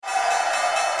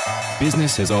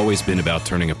Business has always been about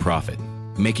turning a profit,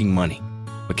 making money.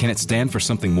 But can it stand for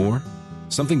something more?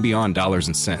 Something beyond dollars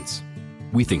and cents?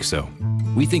 We think so.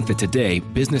 We think that today,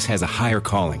 business has a higher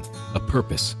calling, a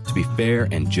purpose to be fair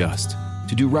and just,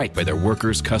 to do right by their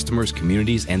workers, customers,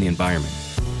 communities, and the environment.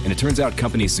 And it turns out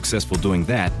companies successful doing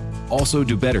that also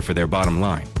do better for their bottom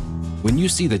line. When you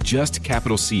see the Just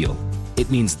Capital seal, it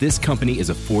means this company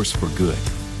is a force for good.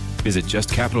 Visit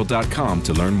justcapital.com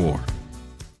to learn more.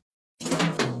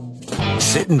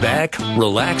 Sitting back,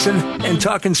 relaxing, and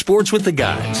talking sports with the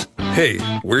guys. Hey,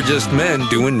 we're just men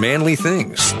doing manly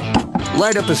things.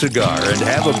 Light up a cigar and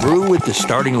have a brew with the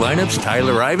starting lineups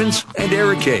Tyler Ivins and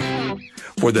Eric Kay.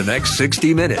 For the next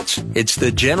 60 minutes, it's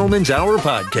the Gentleman's Hour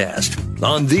podcast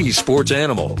on the Sports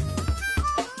Animal.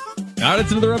 All right,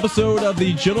 it's another episode of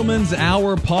the Gentleman's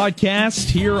Hour podcast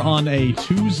here on a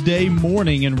Tuesday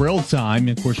morning in real time.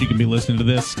 Of course, you can be listening to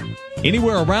this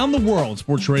anywhere around the world.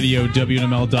 Sports Radio,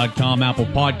 WNML.com, Apple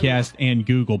Podcast, and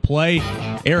Google Play.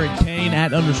 Eric Kane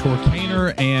at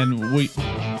 _Kaner, and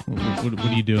what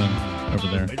are you doing over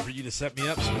there? Waiting for you to set me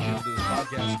up so we can do this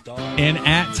podcast, dog. And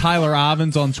at Tyler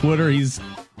Ivins on Twitter. He's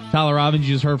Tyler Ivins.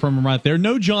 You just heard from him right there.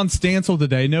 No John Stansel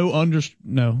today. No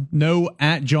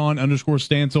at John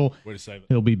 _Stansel. Way to save it.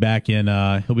 He'll be back in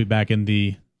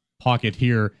the pocket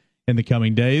here in the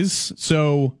coming days.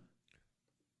 So,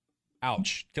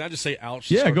 ouch. Can I just say ouch?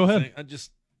 Yeah, go ahead.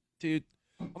 Dude,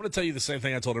 I'm going to tell you the same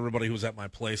thing I told everybody who was at my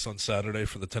place on Saturday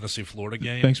for the Tennessee-Florida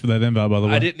game. Thanks for that invite, by the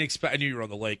way. I knew you were on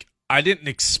the lake. I didn't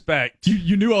expect.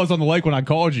 You knew I was on the lake when I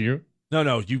called you.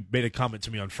 No, you made a comment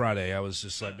to me on Friday. I was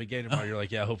just like, beginning tomorrow, you're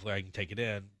like, yeah, hopefully I can take it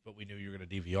in, but we knew you were going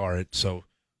to DVR it, so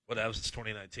whatever, it's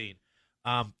 2019.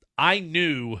 I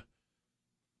knew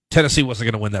Tennessee wasn't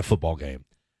going to win that football game.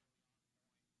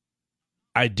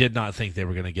 I did not think they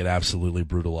were going to get absolutely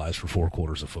brutalized for 4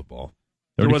 quarters of football.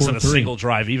 There wasn't a single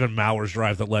drive, even Maurer's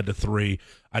drive that led to 3.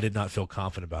 I did not feel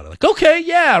confident about it. Like, okay,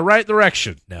 yeah, right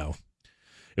direction. No.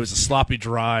 It was a sloppy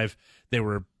drive.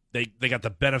 They got the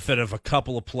benefit of a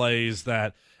couple of plays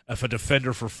that if a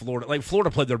defender for Florida, like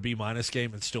Florida played their B-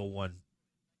 game and still won,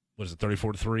 what is it,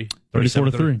 34-3?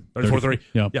 34-3. 34-3?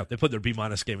 Yeah, they played their B-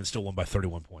 game and still won by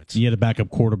 31 points. You had a backup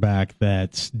quarterback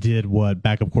that did what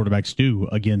backup quarterbacks do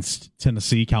against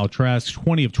Tennessee. Kyle Trask,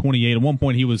 20 of 28. At one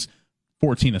point, he was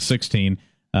 14 of 16,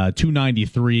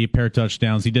 293, pair of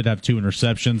touchdowns. He did have 2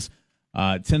 interceptions.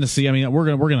 Tennessee, I mean, we're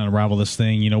gonna unravel this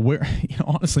thing.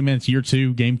 Honestly, man, it's year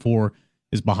 2, game 4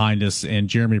 is behind us, and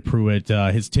Jeremy Pruitt,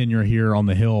 his tenure here on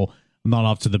the Hill, not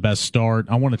off to the best start.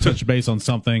 I want to touch base on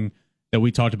something that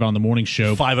we talked about on the morning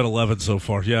show. 5-11 so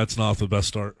far. Yeah, it's not off the best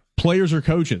start. Players or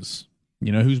coaches?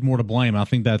 Who's more to blame? I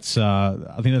think that's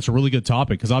a really good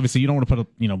topic, because obviously you don't want to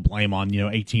put blame on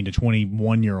 18 to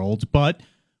 21-year-olds, but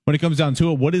when it comes down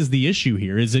to it, what is the issue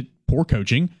here? Is it poor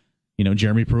coaching?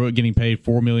 Jeremy Pruitt getting paid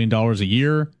 $4 million a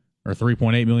year or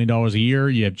 $3.8 million a year.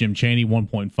 You have Jim Chaney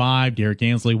 1.5, Derek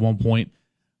Ansley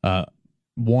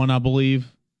 1.1, I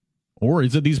believe. Or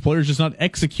is it these players just not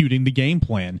executing the game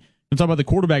plan? We're talking about the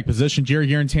quarterback position. Jerry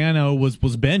Garantano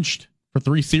was benched for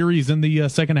 3 series in the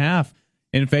second half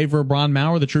in favor of Brian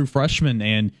Maurer, the true freshman.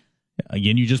 And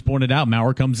again, you just pointed out,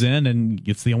 Maurer comes in and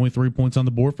gets the only 3 points on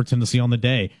the board for Tennessee on the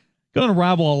day. Going to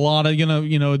unravel a lot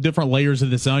of different layers of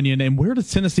this onion. And where does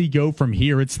Tennessee go from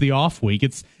here? It's the off week.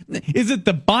 Is it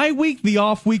the bye week, the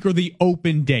off week, or the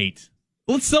open date?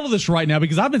 Let's settle this right now,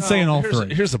 because I've been saying all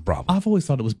 3. Here's the problem. I've always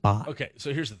thought it was bye. Okay,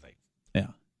 so here's the thing. Yeah,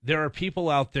 there are people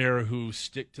out there who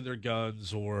stick to their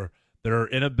guns, or their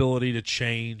inability to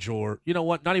change, or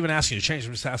not even asking you to change.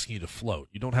 I'm just asking you to float.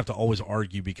 You don't have to always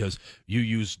argue because you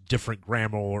use different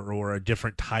grammar or a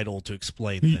different title to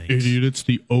explain things. Idiot, it's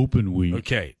the open week.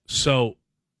 Okay, so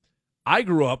I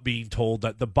grew up being told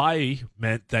that the bye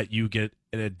meant that you get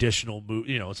an additional move.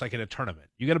 It's like in a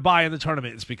tournament. You get a bye in the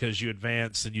tournament. It's because you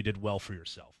advanced and you did well for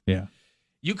yourself. Yeah.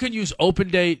 You can use open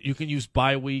date. You can use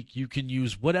bye week. You can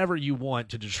use whatever you want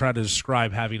to try to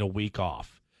describe having a week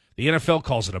off. The NFL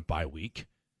calls it a bye week.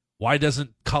 Why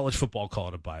doesn't college football call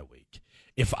it a bye week?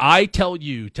 If I tell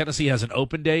you Tennessee has an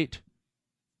open date,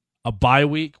 a bye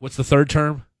week, what's the third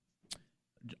term?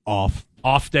 Off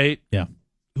date? Yeah.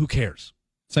 Who cares?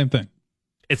 Same thing.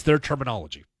 It's their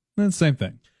terminology. It's the same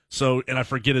thing. So, and I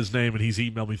forget his name, and he's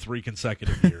emailed me 3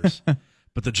 consecutive years.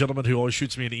 But the gentleman who always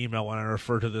shoots me an email when I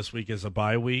refer to this week as a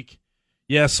bye week,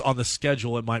 yes, on the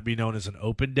schedule it might be known as an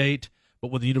open date, but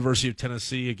when the University of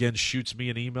Tennessee, again, shoots me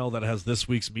an email that has this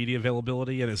week's media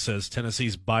availability and it says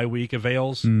Tennessee's bye week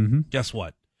avails, guess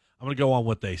what? I'm going to go on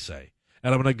what they say.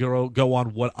 And I'm going to go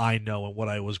on what I know and what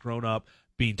I was grown up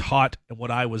being taught and what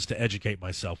I was to educate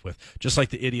myself with. Just like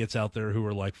the idiots out there who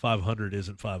are like 500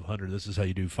 isn't 500. This is how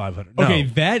you do 500. No. Okay,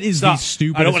 that is the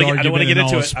stupidest argument. I don't want to get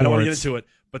into it. Sports. I don't want to get into it.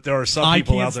 But there are some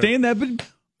people out there. I can't stand that.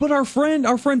 But our friend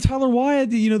Tyler Wyatt,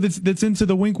 that's into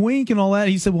the wink and all that.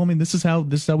 He said, "Well, I mean, this is how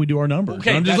we do our numbers."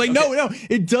 Okay, and I'm just like, no,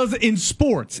 it doesn't in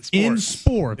sports. In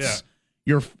sports,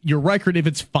 yeah. Your record, if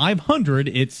it's 500,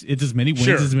 it's as many wins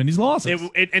as many losses.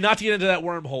 And not to get into that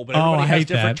wormhole, but everybody has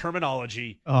different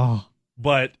terminology. Oh,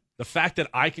 but the fact that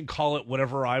I can call it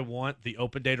whatever I want, the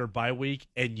open date or bye week,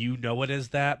 and you know it as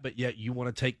that, but yet you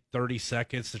want to take 30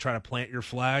 seconds to try to plant your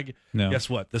flag, guess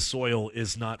what? This soil's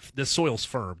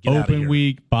firm. Get out of here. Open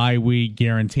week, bye week,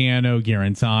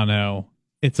 Garantano,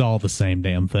 it's all the same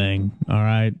damn thing, all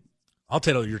right? I'll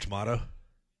tailor your tomato.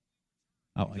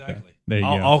 I like that. There you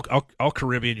go. I'll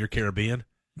Caribbean your Caribbean.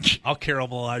 I'll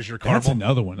caramelize your caramel. That's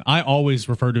another one. I always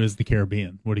refer to it as the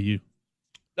Caribbean. What do you?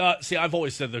 See, I've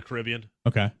always said the Caribbean.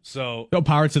 Okay. So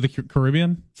Pirates of the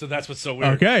Caribbean? So that's what's so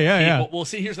weird. Okay, yeah. Well,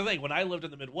 see, here's the thing. When I lived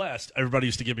in the Midwest, everybody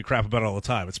used to give me crap about it all the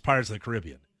time. It's Pirates of the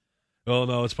Caribbean. Oh,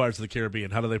 no, it's Pirates of the Caribbean.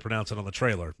 How do they pronounce it on the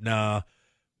trailer? Nah.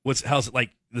 How's it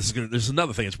like? This is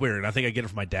another thing. It's weird. And I think I get it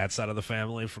from my dad's side of the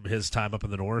family, from his time up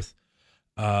in the North.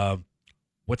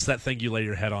 What's that thing you lay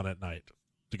your head on at night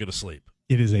to go to sleep?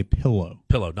 It is a pillow.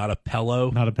 Pillow, not a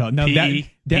pillow. Not a pillow. No,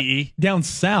 down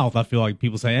south, I feel like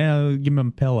people say, give me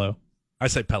a pillow. I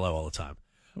say pillow all the time.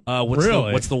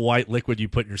 Really? What's the white liquid you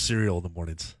put in your cereal in the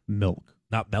mornings? Milk.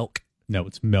 Not milk? No,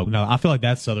 it's milk. No, I feel like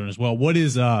that's Southern as well. What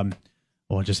is, I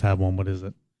just have one. What is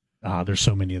it? There's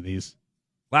so many of these.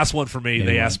 Last one for me. Anyway.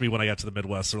 They asked me when I got to the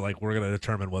Midwest, they're like, we're going to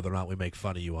determine whether or not we make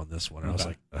fun of you on this one. And I was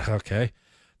like, okay.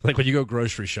 Like when you go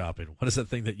grocery shopping, what is that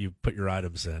thing that you put your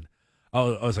items in?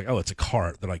 Oh, I was like, it's a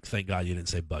cart. They're like, thank God you didn't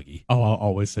say buggy. Oh, I'll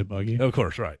always say buggy. Of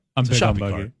course, right. I'm it's a shopping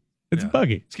buggy. Cart. It's a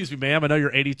buggy. Excuse me, ma'am. I know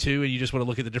you're 82 and you just want to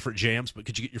look at the different jams, but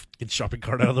could you get your shopping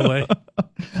cart out of the way?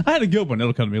 I had a good one.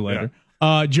 It'll come to me later.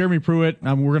 Yeah. Jeremy Pruitt,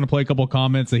 we're going to play a couple of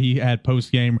comments that he had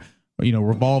post-game,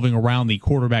 revolving around the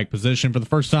quarterback position. For the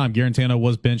first time, Garantano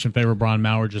was benched in favor of Brian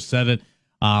Maurer. Just said it.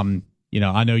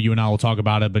 I know you and I will talk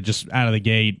about it, but just out of the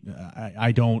gate,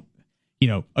 I don't.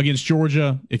 Against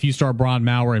Georgia, if you start Brian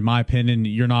Maurer, in my opinion,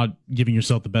 you're not giving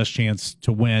yourself the best chance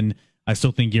to win. I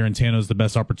still think Garantano is the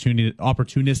best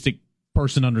opportunistic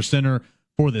person under center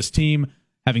for this team.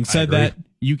 Having said that,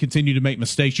 you continue to make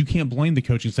mistakes. You can't blame the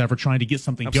coaching staff for trying to get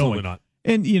something Absolutely going. Not.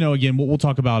 And, again, we'll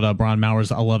talk about Brian Maurer's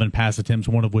 11 pass attempts,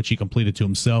 one of which he completed to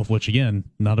himself, which, again,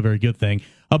 not a very good thing.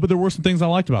 But there were some things I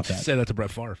liked about that. Say that to Brett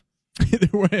Favre.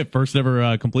 First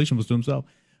ever completion was to himself.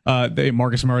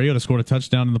 Marcus Mariota scored a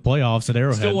touchdown in the playoffs at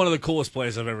Arrowhead. Still one of the coolest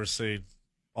plays I've ever seen.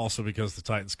 Also because the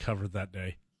Titans covered that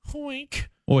day. Hoink.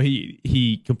 Well,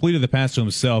 he completed the pass to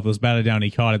himself. It was batted down.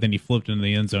 He caught it. Then he flipped into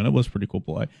the end zone. It was a pretty cool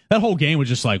play. That whole game was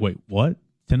just like, wait, what?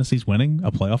 Tennessee's winning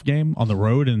a playoff game on the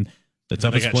road and the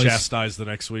toughest place. They got chastised the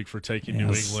next week for taking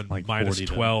New England like minus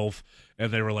 12.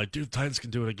 And they were like, dude, Titans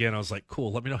can do it again. I was like,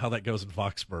 cool. Let me know how that goes in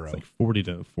Foxborough. It's like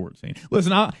 40-14.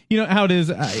 Listen, you know how it is.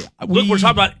 Look, we're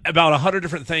talking about 100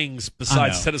 different things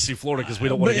besides Tennessee, Florida, because we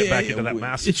don't want to get back into that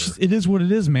massacre. It is what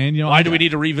it is, man. Why do we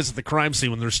need to revisit the crime scene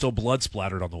when there's still blood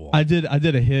splattered on the wall? I did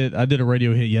a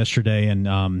radio hit yesterday, and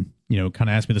kind of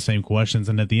asked me the same questions.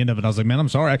 And at the end of it, I was like, man, I'm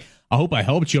sorry. I hope I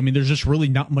helped you. I mean, there's just really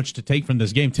not much to take from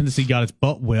this game. Tennessee got its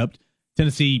butt whipped.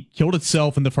 Tennessee killed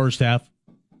itself in the first half.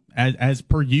 As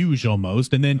per usual,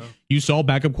 almost. And then you saw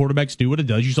backup quarterbacks do what it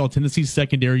does. You saw Tennessee's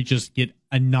secondary just get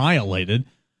annihilated.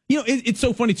 It's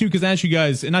so funny, too, because as you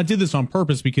guys, and I did this on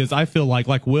purpose because I feel like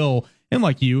Will and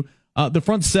like you, the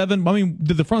front seven,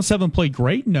 did the front seven play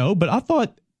great? No, but I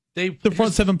thought the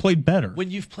front seven played better.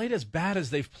 When you've played as bad as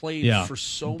they've played for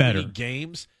so many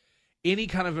games, any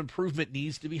kind of improvement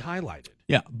needs to be highlighted.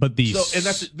 Yeah, but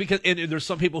that's because and there's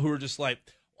some people who are just like,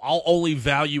 I'll only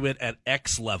value it at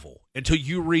X level until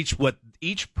you reach what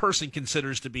each person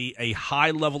considers to be a high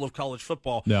level of college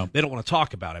football. No. They don't want to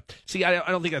talk about it. See, I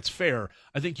don't think that's fair.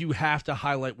 I think you have to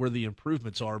highlight where the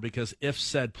improvements are because if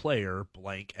said player,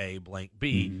 blank A, blank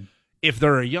B, if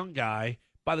they're a young guy,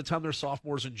 by the time they're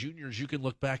sophomores and juniors, you can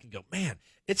look back and go, man,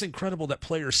 it's incredible that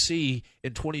player C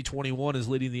in 2021 is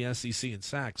leading the SEC in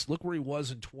sacks. Look where he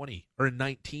was in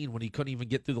 19 when he couldn't even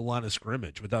get through the line of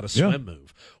scrimmage without a swim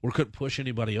move or couldn't push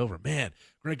anybody over. Man,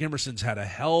 Greg Emerson's had a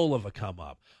hell of a come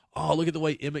up. Oh, look at the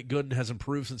way Emmett Gooden has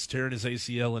improved since tearing his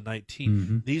ACL in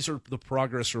 19. These are the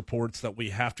progress reports that we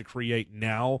have to create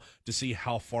now to see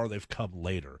how far they've come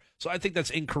later. So I think that's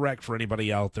incorrect for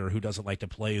anybody out there who doesn't like to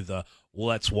play the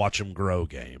let's watch them grow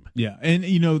game. Yeah, and,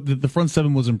 the front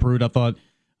seven was improved. I thought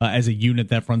as a unit,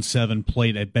 that front seven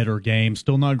played a better game.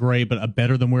 Still not great, but a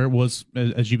better than where it was,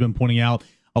 as you've been pointing out.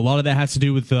 A lot of that has to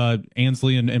do with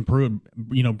Ansley and Pruitt,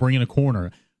 bringing a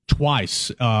corner. Twice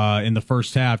in the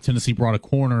first half, Tennessee brought a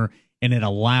corner, and it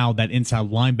allowed that inside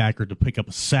linebacker to pick up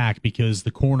a sack because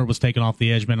the corner was taken off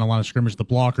the edge, man, a line of scrimmage. The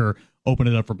blocker opened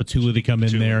it up for Batuli to come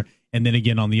in there. And then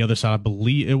again, on the other side, I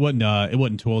believe it wasn't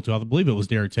 202. I believe it was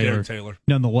Derek Taylor.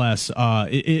 Nonetheless,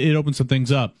 it opened some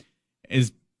things up.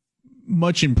 As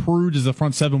much improved as the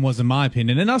front seven was, in my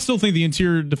opinion, and I still think the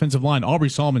interior defensive line, Aubrey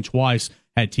Solomon twice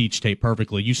had teach tape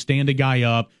perfectly. You stand a guy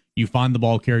up, you find the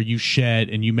ball carrier, you shed,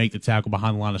 and you make the tackle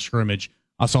behind the line of scrimmage.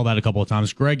 I saw that a couple of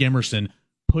times. Greg Emerson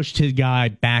pushed his guy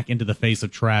back into the face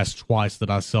of Trask twice that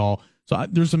I saw. So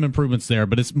there's some improvements there.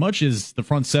 But as much as the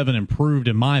front seven improved,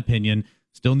 in my opinion,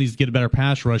 still needs to get a better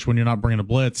pass rush when you're not bringing a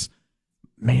blitz.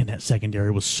 Man, that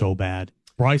secondary was so bad.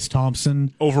 Bryce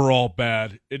Thompson. Overall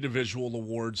bad. Individual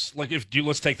awards.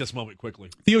 Let's take this moment quickly.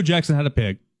 Theo Jackson had a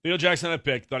pick. I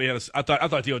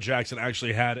thought Theo Jackson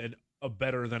actually had a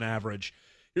better than average.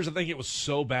 Here's the thing. It was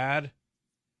so bad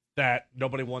that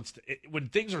nobody wants to. When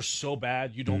things are so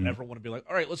bad, you don't ever want to be like,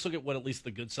 all right, let's look at what at least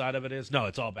the good side of it is. No,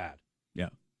 it's all bad. Yeah.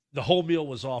 The whole meal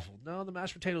was awful. No, the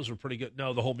mashed potatoes were pretty good.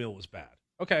 No, the whole meal was bad.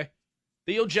 Okay.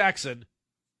 Theo Jackson.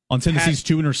 On Tennessee's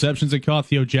 2 interceptions it caught,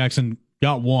 Theo Jackson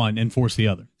got one and forced the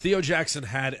other. Theo Jackson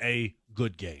had a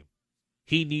good game.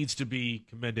 He needs to be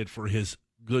commended for his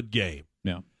good game.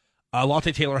 Yeah.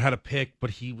 Lante Taylor had a pick,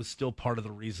 but he was still part of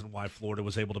the reason why Florida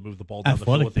was able to move the ball down the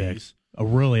field with ease. A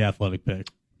really athletic pick.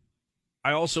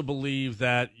 I also believe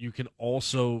that you can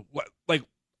also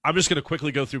I'm just going to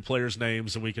quickly go through players'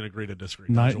 names and we can agree to disagree.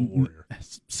 Nigel Warrior.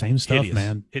 Same stuff, hideous,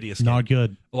 man. Hideous. Not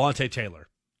good. Lante Taylor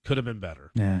could have been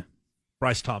better. Yeah.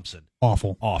 Bryce Thompson.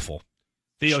 Awful.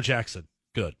 Theo Jackson.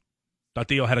 Good. Thought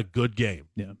Theo had a good game.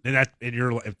 Yeah. And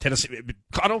you're Tennessee.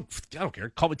 I don't care.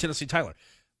 Call me Tennessee Tyler.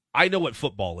 I know what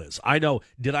football is. I know.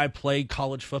 Did I play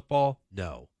college football?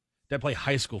 No. Did I play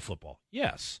high school football?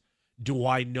 Yes. Do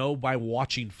I know by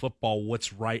watching football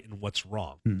what's right and what's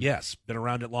wrong? Yes. Been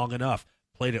around it long enough.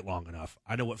 Played it long enough.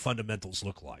 I know what fundamentals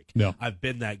look like. Yeah. I've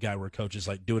been that guy where coach is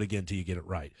like, do it again till you get it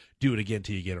right. Do it again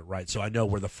till you get it right. So I know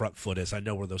where the front foot is. I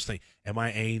know where those things. Am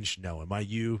I Ainge? No. Am I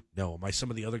you? No. Am I some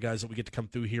of the other guys that we get to come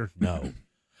through here? No.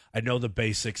 I know the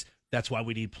basics. That's why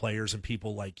we need players and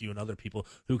people like you and other people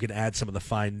who can add some of the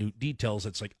fine new details.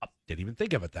 It's like, didn't even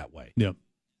think of it that way. Yeah.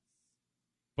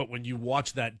 But when you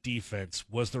watch that defense,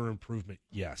 was there improvement?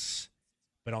 Yes.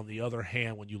 But on the other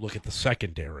hand, when you look at the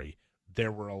secondary,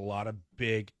 there were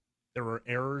there were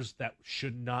errors that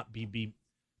should not be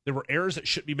there were errors that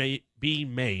should be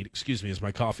made, excuse me, as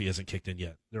my coffee hasn't kicked in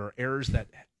yet. There are errors that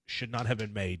should not have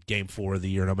been made game 4 of the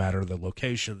year, no matter the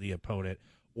location of the opponent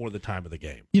or the time of the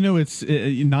game. It's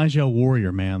Nigel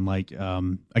Warrior, man,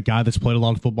 a guy that's played a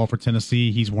lot of football for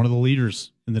Tennessee. He's one of the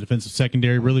leaders in the defensive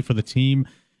secondary, really, for the team,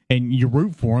 and you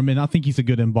root for him, and I think he's a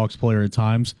good inbox player at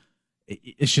times.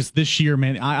 It's just this year,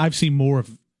 man, I've seen more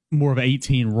of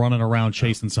 18 running around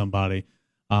chasing somebody.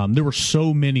 There were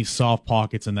so many soft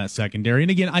pockets in that secondary.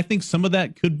 And again, I think some of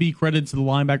that could be credited to the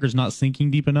linebackers not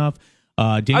sinking deep enough.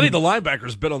 I think the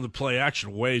linebackers been on the play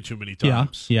action way too many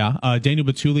times. Yeah. Daniel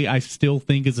Batuli, I still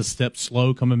think, is a step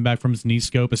slow coming back from his knee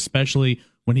scope, especially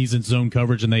when he's in zone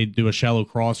coverage and they do a shallow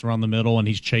cross around the middle and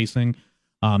he's chasing.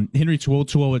 Henry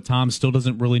To'oTo'o at times still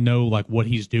doesn't really know what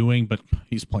he's doing, but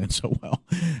he's playing so well.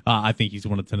 I think he's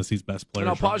one of Tennessee's best players. And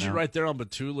I'll pause you right there on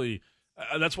Batuli.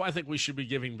 That's why I think we should be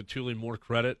giving Batuli more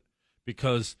credit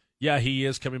because, yeah, he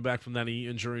is coming back from that knee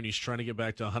injury and he's trying to get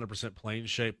back to 100% playing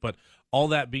shape. But all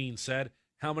that being said,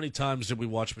 how many times did we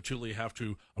watch Batuli have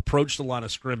to approach the line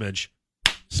of scrimmage,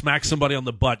 smack somebody on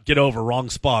the butt, get over, wrong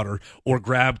spot, or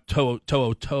grab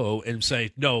toe and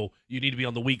say, no, you need to be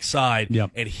on the weak side,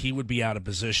 and he would be out of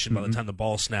position by the time the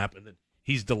ball snapped, and then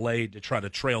he's delayed to try to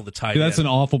trail the tight end. That's an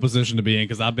awful position to be in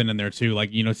because I've been in there too.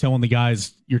 Telling the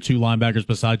guys, your 2 linebackers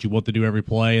beside you, what to do every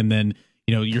play, and then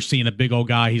you're seeing a big old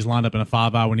guy, he's lined up in a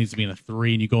 5-eye when he needs to be in a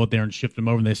 3, and you go out there and shift him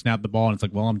over, and they snap the ball, and it's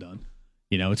like, well, I'm done.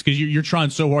 It's because you're trying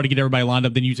so hard to get everybody lined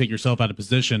up, then you take yourself out of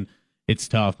position. It's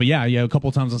tough. But yeah, a couple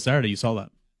of times on Saturday you saw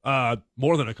that.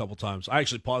 More than a couple times. I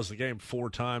actually paused the game 4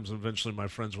 times, and eventually my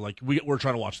friends were like, we're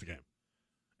trying to watch the game.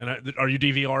 And are you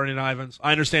DVRing in Ivans?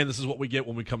 I understand this is what we get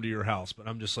when we come to your house, but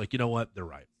I'm just like, you know what? They're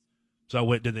right. So I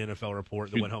went to the NFL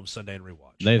report, then went home Sunday and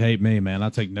rewatched. They'd hate me, man. I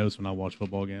take notes when I watch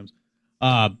football games.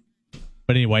 But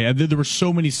anyway, there were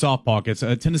so many soft pockets.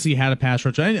 Tennessee had a pass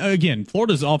rush. And again,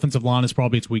 Florida's offensive line is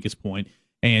probably its weakest point.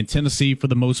 And Tennessee, for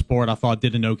the most part, I thought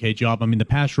did an okay job. I mean, the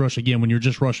pass rush, again, when you're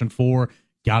just rushing 4,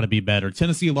 got to be better.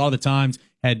 Tennessee, a lot of the times,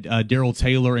 had Darrell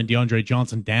Taylor and DeAndre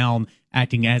Johnson down,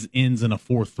 acting as ends in a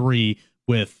 4-3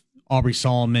 with Aubrey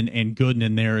Solomon and Gooden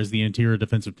in there as the interior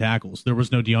defensive tackles. There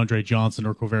was no DeAndre Johnson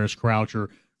or Quavaris Crouch or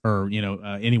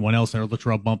anyone else there,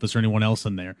 Latrell Bumpus or anyone else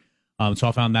in there. So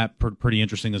I found that pretty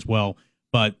interesting as well.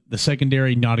 But the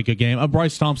secondary, not a good game.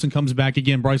 Bryce Thompson comes back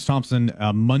again. Bryce Thompson,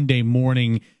 Monday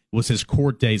morning was his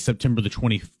court date, September the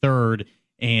 23rd,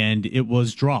 and it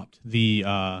was dropped.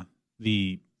 The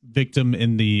victim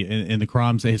in the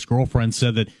crimes, his girlfriend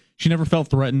said that she never felt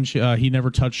threatened. He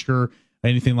never touched her,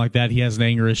 anything like that. He has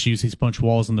anger issues. He's punched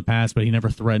walls in the past, but he never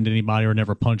threatened anybody or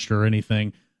never punched her or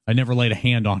anything. I never laid a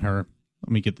hand on her.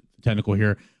 Let me get technical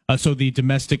here. So the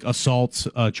domestic assault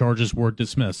charges were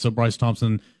dismissed. So Bryce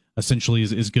Thompson essentially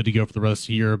is good to go for the rest of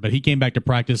the year. But he came back to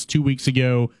practice 2 weeks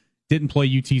ago, didn't play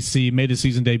UTC, made his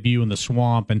season debut in the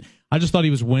Swamp, and I just thought he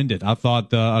was winded. I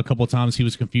thought a couple of times he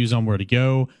was confused on where to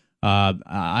go.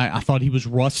 I thought he was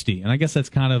rusty, and I guess that's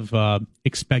kind of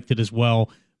expected as well.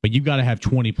 But you've got to have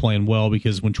 20 playing well,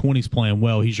 because when 20's playing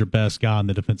well, he's your best guy in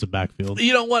the defensive backfield.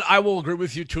 You know what? I will agree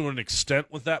with you to an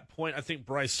extent with that point. I think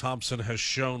Bryce Thompson has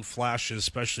shown flashes,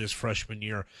 especially his freshman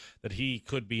year, that he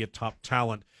could be a top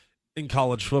talent in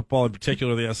college football, in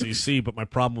particular the SEC. But my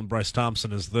problem with Bryce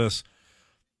Thompson is this.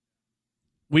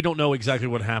 We don't know exactly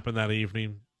what happened that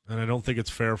evening, and I don't think it's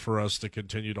fair for us to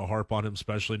continue to harp on him,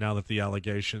 especially now that the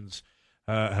allegations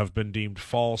have been deemed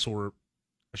false, or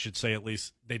I should say at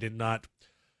least they did not.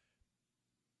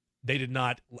 Well,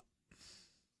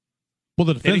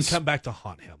 the defense, they didn't come back to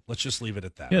haunt him. Let's just leave it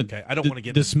at that. Yeah, okay, I don't want to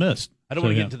get dismissed. I don't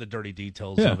want to get into the dirty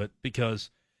details of it,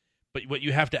 but what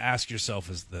you have to ask yourself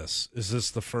is this: is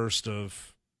this the first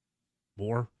of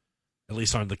more? At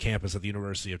least on the campus at the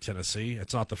University of Tennessee,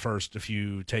 it's not the first if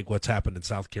you take what's happened in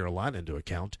South Carolina into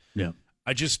account. Yeah,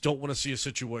 I just don't want to see a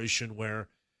situation where,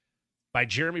 by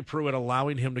Jeremy Pruitt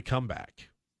allowing him to come back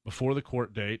before the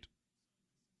court date,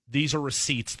 these are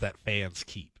receipts that fans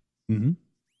keep. Mm-hmm.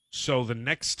 So the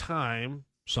next time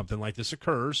something like this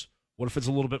occurs, what if it's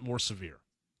a little bit more severe?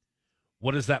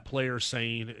 What is that player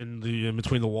saying in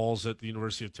between the walls at the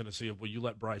University of Tennessee of, well, you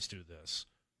let Bryce do this?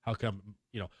 How come,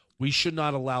 we should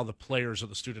not allow the players or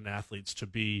the student athletes to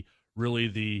be really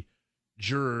the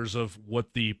jurors of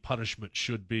what the punishment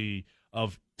should be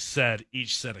of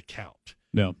each said account.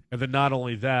 No. And then not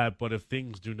only that, but if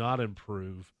things do not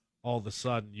improve, all of a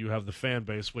sudden you have the fan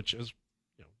base, which is,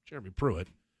 Jeremy Pruitt.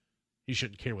 He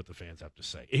shouldn't care what the fans have to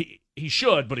say. He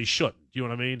should, but he shouldn't. Do you know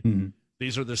what I mean? Mm-hmm.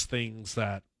 These are just things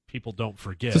that people don't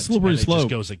forget. It's a slippery slope. It just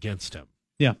goes against him.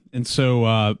 Yeah, and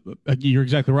so you're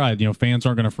exactly right. Fans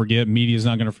aren't going to forget. Media's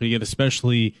not going to forget,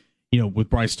 especially, with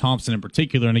Bryce Thompson in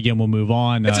particular. And again, we'll move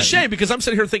on. It's a shame because I'm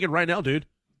sitting here thinking right now, dude,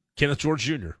 Kenneth George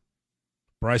Jr.,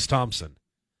 Bryce Thompson.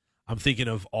 I'm thinking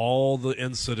of all the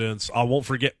incidents. I won't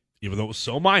forget, even though it was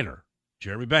so minor,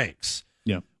 Jeremy Banks.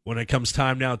 Yeah. When it comes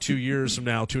time now, 2 years from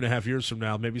now, 2.5 years from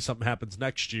now, maybe something happens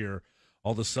next year,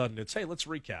 all of a sudden it's, hey, let's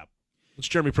recap. What's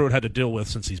Jeremy Pruitt had to deal with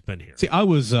since he's been here? See, I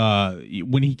was,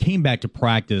 when he came back to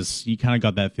practice, you kind of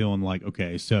got that feeling like,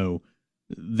 okay, so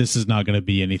this is not going to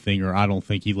be anything, or I don't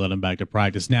think he let him back to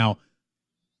practice. Now,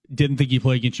 didn't think he'd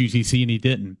play against UTC, and he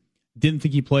didn't. Didn't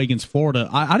think he'd play against Florida.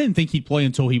 I didn't think he'd play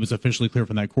until he was officially clear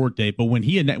from that court date. But when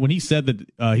he said that he's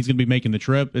going to be making the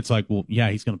trip, it's like, well, yeah,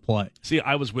 he's going to play. See,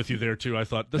 I was with you there too. I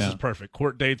thought this is perfect.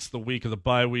 Court date's the week of the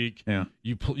bye week. Yeah.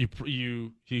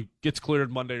 He gets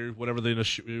cleared Monday or whatever the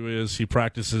issue is. He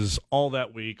practices all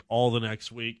that week, all the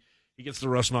next week. He gets the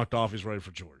rust knocked off. He's ready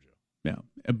for Georgia. Yeah,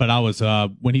 but I was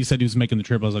when he said he was making the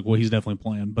trip, I was like, well, he's definitely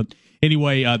playing. But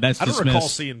anyway, that's I don't dismissed. recall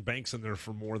seeing Banks in there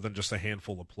for more than just a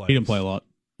handful of plays. He didn't play a lot.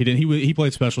 He didn't. He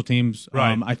played special teams.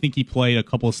 Right. I think he played a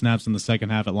couple of snaps in the second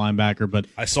half at linebacker, but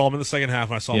I saw him in the second half,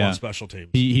 and I saw him on special teams.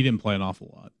 He didn't play an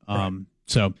awful lot. Right.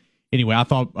 So anyway, I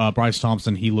thought Bryce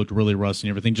Thompson, he looked really rusty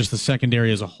and everything. Just the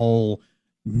secondary as a whole,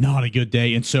 not a good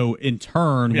day. And so in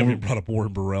turn, we haven't even brought up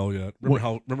Warren Burrell yet.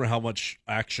 Remember how much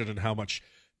action and how much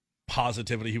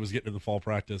positivity he was getting in the fall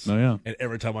practice. Oh yeah. And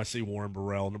every time I see Warren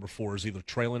Burrell, number 4 is either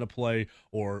trailing a play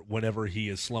or whenever he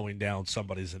is slowing down,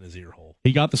 somebody's in his ear hole.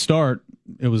 He got the start.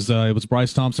 It was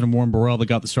Bryce Thompson and Warren Burrell that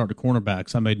got the start to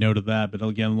cornerbacks. I made note of that. But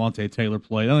again, Lante Taylor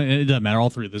played. It doesn't matter. All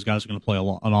three of those guys are going to play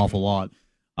an awful lot.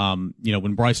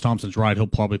 When Bryce Thompson's right, he'll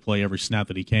probably play every snap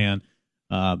that he can.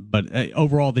 But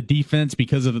overall, the defense,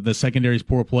 because of the secondary's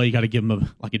poor play, you got to give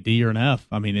them a D or an F.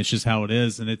 I mean, it's just how it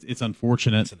is, and it's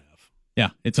unfortunate. It's an F.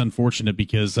 Yeah, it's unfortunate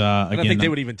because again, I think they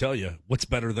would even tell you what's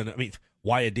better than. I mean,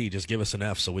 why a D? Just give us an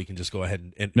F so we can just go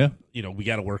ahead and we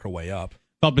got to work our way up.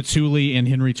 Thought Batuli and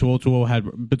Henry Tuotuo had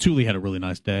a really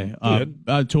nice day.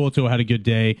 Tuotuo had a good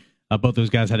day. Both those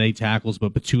guys had 8 tackles,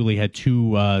 but Batuli had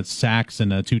 2 sacks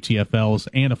and 2 TFLs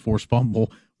and a forced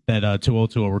fumble that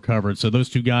Tuotuo recovered. So those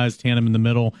two guys, tandem in the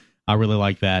middle, I really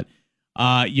like that.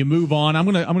 You move on. I'm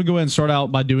gonna go ahead and start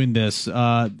out by doing this.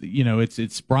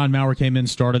 It's Brian Maurer came in,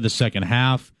 started the second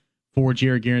half for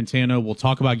Jared Garantano. We'll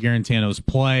talk about Garantano's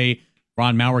play.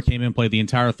 Brian Maurer came in, played the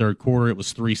entire third quarter. It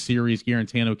was 3 series.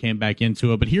 Garantano came back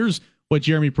into it. But here's what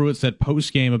Jeremy Pruitt said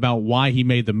post-game about why he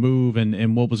made the move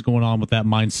and what was going on with that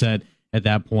mindset at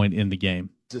that point in the game.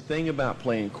 The thing about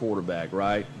playing quarterback,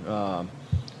 right?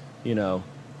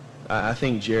 I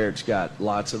think Jared's got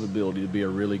lots of ability to be a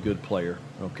really good player,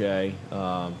 okay?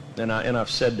 And I've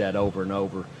said that over and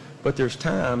over. But there's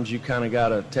times you kind of got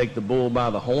to take the bull by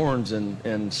the horns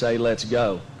and say, let's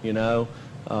go, you know?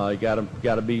 You got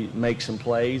to make some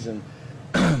plays, and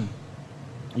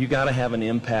you got to have an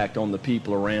impact on the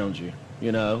people around you,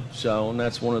 you know? So, and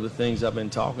that's one of the things I've been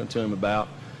talking to him about.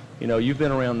 You know, you've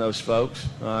been around those folks,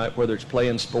 whether it's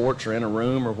playing sports or in a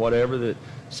room or whatever, that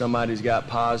somebody's got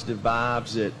positive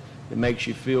vibes that makes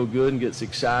you feel good and gets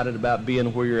excited about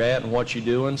being where you're at and what you're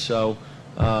doing. So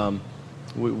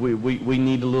we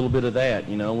need a little bit of that.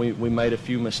 You know, we made a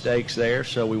few mistakes there,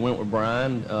 so we went with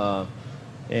Brian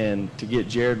and to get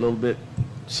Jared a little bit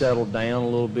settled down a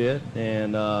little bit.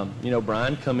 And,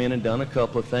 Brian come in and done a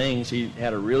couple of things. He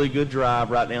had a really good drive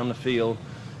right down the field.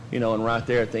 You know, and right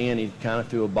there at the end, he kind of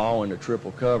threw a ball into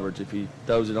triple coverage. If he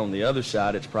throws it on the other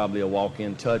side, it's probably a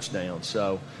walk-in touchdown.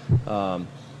 So,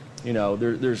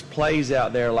 there's plays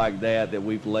out there like that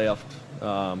we've left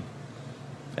out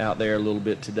there a little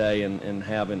bit today and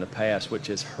have in the past, which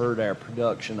has hurt our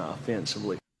production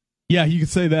offensively. Yeah, you could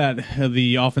say that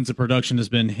the offensive production has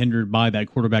been hindered by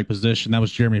that quarterback position. That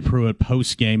was Jeremy Pruitt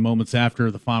post-game, moments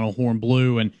after the final horn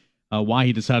blew, and why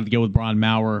he decided to go with Brian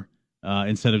Maurer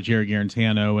instead of Jared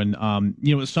Garantano.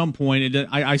 And, at some point,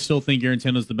 I still think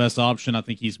Garantano's the best option. I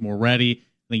think he's more ready.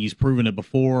 I think he's proven it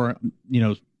before,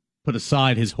 put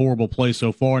aside his horrible play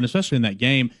so far, and especially in that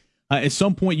game. At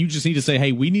some point, you just need to say,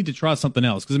 hey, we need to try something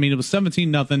else. Because, it was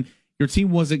 17-0. Your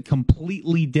team wasn't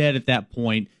completely dead at that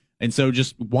point. And so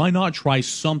just why not try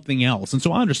something else? And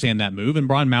so I understand that move. And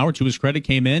Brian Maurer, to his credit,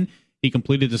 came in. He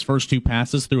completed his first 2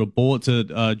 passes, threw a bullet to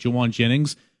Juwan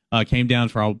Jennings, came down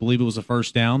for, I believe it was a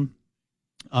first down.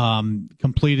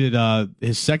 Completed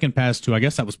his second pass to, I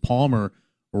guess that was Palmer.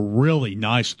 A really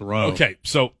nice throw. Okay,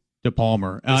 so to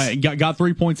Palmer. Got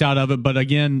 3 points out of it, but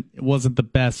again, it wasn't the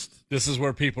best. This is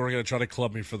where people are going to try to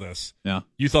club me for this. Yeah.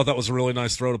 You thought that was a really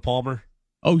nice throw to Palmer?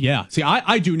 Oh, yeah. See,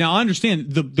 I do. Now, I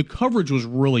understand the coverage was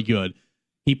really good.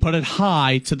 He put it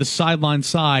high to the sideline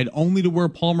side, only to where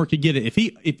Palmer could get it. If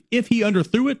he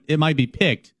underthrew it, it might be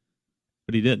picked,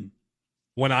 but he didn't.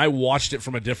 When I watched it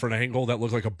from a different angle, that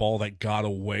looked like a ball that got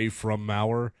away from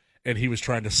Maurer, and he was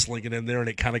trying to sling it in there, and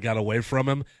it kind of got away from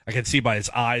him. I could see by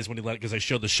his eyes when he let it, because I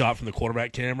showed the shot from the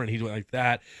quarterback camera, and he went like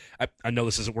that. I know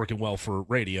this isn't working well for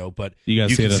radio, but you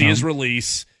can see his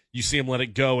release. You see him let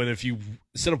it go, and if you,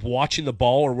 instead of watching the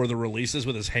ball or where the release is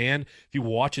with his hand, if you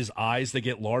watch his eyes, they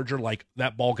get larger, like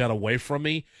that ball got away from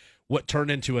me. What turned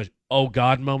into a oh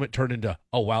God moment turned into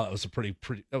oh wow, that was a pretty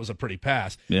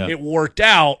pass. Yeah. It worked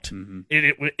out, and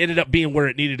it ended up being where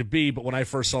it needed to be. But when I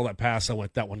first saw that pass, I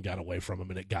went, that one got away from him,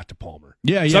 and it got to Palmer.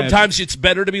 Yeah. Sometimes it's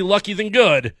better to be lucky than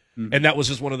good, and that was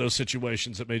just one of those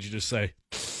situations that made you just say,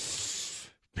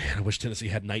 man, I wish Tennessee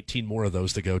had 19 more of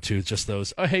those to go to. Just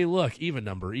those, oh, hey, look, even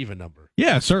number.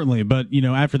 Yeah, certainly. But,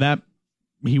 after that,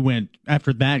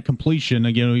 after that completion,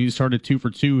 again, he started 2 for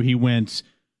 2. He went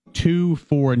 2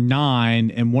 for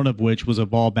 9, and one of which was a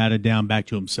ball batted down back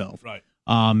to himself. Right.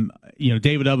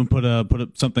 David Ubben put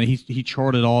up something. He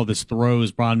charted all of his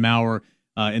throws, Brian Maurer,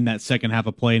 in that second half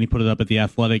of play, and he put it up at The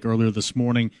Athletic earlier this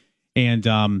morning.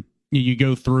 And, you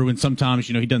go through, and sometimes,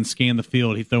 he doesn't scan the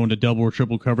field. He throw into double or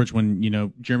triple coverage when,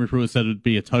 Jeremy Pruitt said it would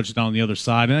be a touchdown on the other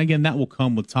side. And again, that will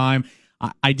come with time.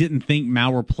 I didn't think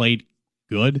Maurer played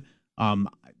good.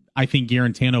 I think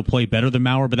Garantano played better than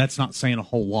Maurer, but that's not saying a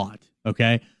whole lot,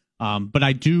 okay? But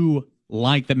I do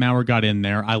like that Maurer got in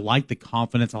there. I like the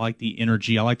confidence. I like the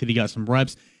energy. I like that he got some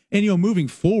reps. And, moving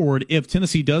forward, if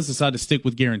Tennessee does decide to stick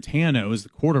with Garantano as the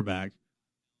quarterback,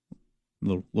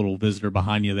 little visitor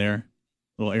behind you there.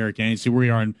 Little Eric Gaines. See, we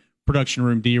are in production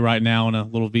room D right now, and a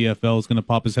little VFL is going to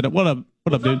pop his head up. What up,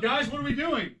 dude? Guys? What are we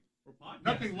doing?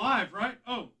 Nothing live, right?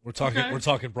 Oh, we're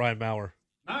talking Brian Maurer.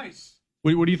 Nice.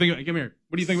 What do you think? Come here.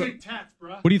 What do you think? Sick tats,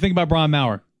 bro. What do you think about Brian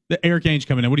Maurer? Eric Ainge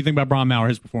coming in. What do you think about Brian Maurer?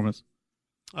 His performance?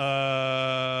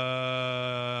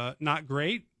 Not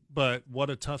great, but what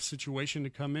a tough situation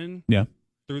to come in. Yeah.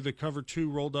 Through the cover 2,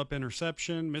 rolled up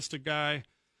interception, missed a guy.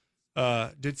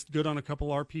 Did good on a couple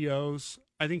RPOs.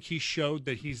 I think he showed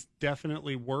that he's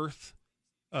definitely worth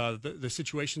the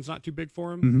situation's not too big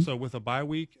for him. Mm-hmm. So with a bye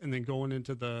week and then going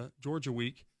into the Georgia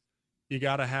week, you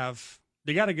got to have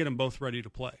they got to get them both ready to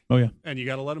play. Oh, yeah. And you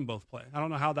got to let them both play. I don't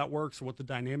know how that works or what the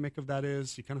dynamic of that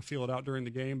is. You kind of feel it out during the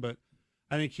game, but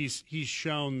I think he's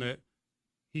shown that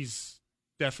he's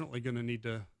definitely going to need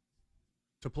to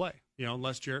play,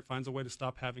 unless Jarrett finds a way to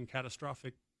stop having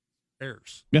catastrophic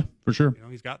errors. Yeah, for sure.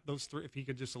 He's got those 3. If he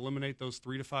could just eliminate those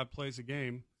 3 to 5 plays a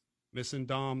game, missing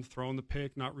Dom, throwing the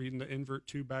pick, not reading the invert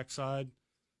 2 backside,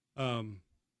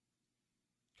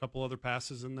 couple other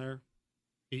passes in there.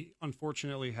 He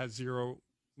unfortunately has zero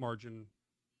margin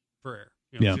for error.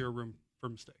 Zero room for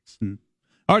mistakes.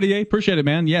 RDA, appreciate it,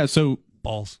 man. Yeah, so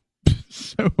balls.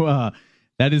 So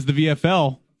that is the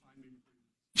VFL.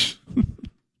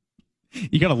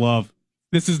 You gotta love.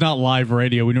 This is not live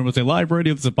radio. We normally say live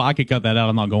radio. This is a pocket. Cut that out.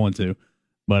 I'm not going to.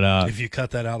 But if you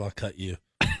cut that out, I'll cut you.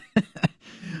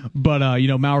 But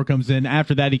Maurer comes in.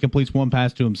 After that, he completes 1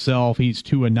 pass to himself. He's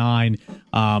 2-9.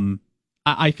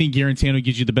 I think Garantano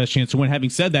gives you the best chance to win. Having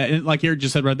said that, and like Eric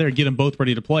just said right there, get them both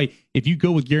ready to play. If you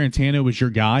go with Garantano as your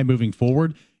guy moving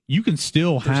forward, you can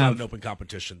still There's have not an open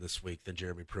competition this week. Then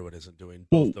Jeremy Pruitt isn't doing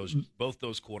both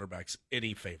those quarterbacks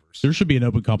any favors. There should be an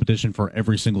open competition for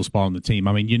every single spot on the team.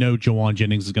 I mean, Jawan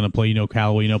Jennings is going to play.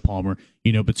 Callaway, Palmer,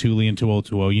 Batuli and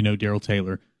Tuotuo, Daryl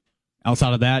Taylor.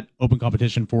 Outside of that, open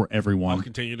competition for everyone. I'll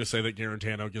continue to say that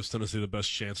Garantano gives Tennessee the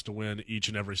best chance to win each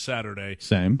and every Saturday.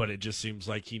 Same. But it just seems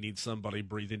like he needs somebody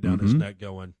breathing down his neck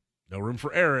going, no room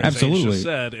for error, as Absolutely. Ainge just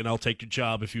said, and I'll take your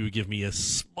job if you would give me a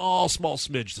small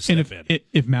smidge to step in.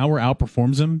 If Maurer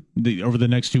outperforms him over the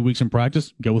next 2 weeks in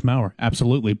practice, go with Maurer.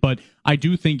 Absolutely. But I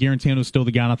do think Garantano is still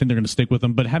the guy, and I think they're going to stick with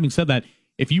him. But having said that,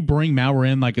 if you bring Maurer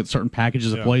in like at certain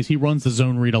packages of plays, he runs the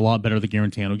zone read a lot better than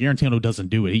Garantano. Garantano doesn't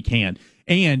do it. He can't.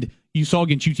 And you saw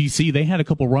against UTC, they had a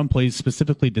couple run plays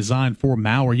specifically designed for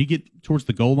Maurer. You get towards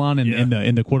the goal line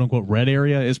in the quote-unquote red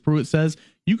area, as Pruitt says,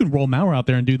 you can roll Maurer out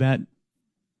there and do that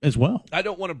as well. I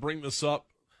don't want to bring this up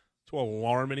to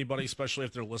alarm anybody, especially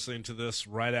if they're listening to this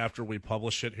right after we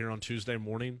publish it here on Tuesday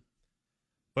morning.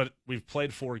 But we've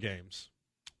played 4 games.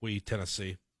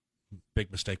 Tennessee.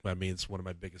 Big mistake by me. It's one of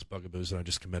my biggest bugaboos, and I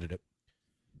just committed it.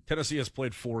 Tennessee has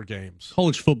played 4 games.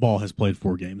 College football has played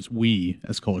 4 games. We,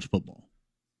 as college football.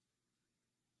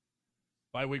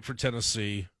 Bye week for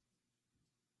Tennessee.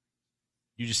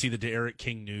 You just see the Derek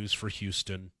King news for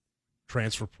Houston.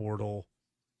 Transfer portal.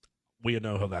 We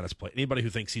know how that is played. Anybody who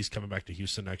thinks he's coming back to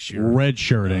Houston next year.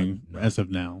 Redshirting as of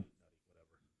now.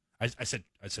 I said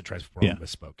transfer portal. I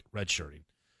misspoke. Redshirting.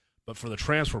 But for the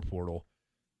transfer portal,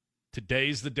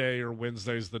 today's the day or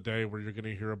Wednesday's the day where you're going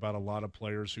to hear about a lot of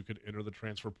players who could enter the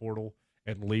transfer portal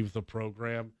and leave the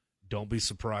program. Don't be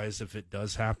surprised if it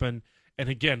does happen. And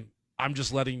again, I'm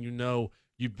just letting you know,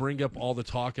 you bring up all the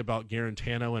talk about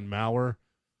Garantano and Maurer.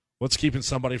 What's keeping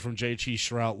somebody from JT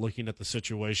Shrout looking at the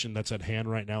situation that's at hand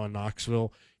right now in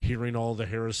Knoxville, hearing all the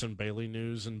Harrison Bailey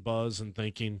news and buzz and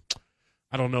thinking,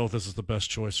 I don't know if this is the best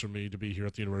choice for me to be here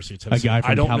at the University of Tennessee. A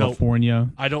guy from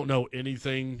California. I don't know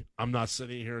anything. I'm not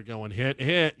sitting here going,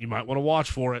 hit. You might want to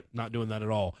watch for it. Not doing that at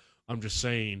all. I'm just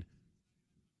saying,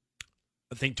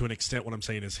 I think to an extent what I'm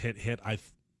saying is hit.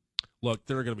 Look,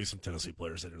 there are going to be some Tennessee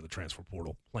players that enter the transfer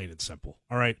portal, plain and simple.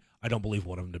 All right? I don't believe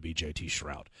one of them to be JT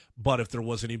Shrout. But if there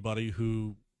was anybody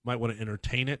who might want to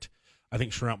entertain it, I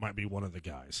think Shrout might be one of the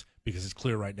guys. Because it's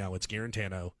clear right now it's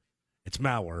Garantano, it's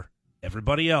Maurer,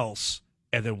 everybody else,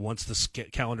 and then once the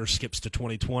calendar skips to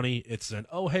 2020, it's then,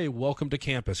 oh, hey, welcome to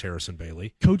campus, Harrison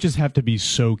Bailey. Coaches have to be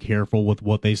so careful with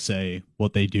what they say,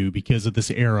 what they do, because of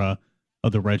this era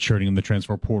of the redshirting and the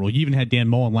transfer portal. You even had Dan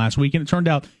Mullen last week, and it turned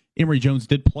out Emory Jones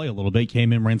did play a little bit,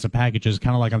 came in, ran some packages,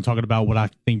 kind of like I'm talking about what I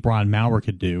think Brian Maurer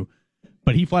could do.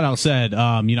 But he flat out said,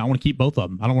 I want to keep both of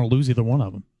them. I don't want to lose either one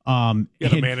of them.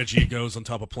 The manage egos on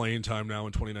top of playing time now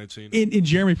in 2019. In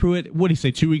Jeremy Pruitt, what did he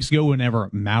say 2 weeks ago whenever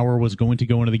Maurer was going to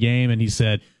go into the game, and he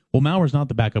said, well, Maurer's not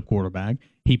the backup quarterback.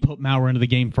 He put Maurer into the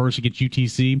game first against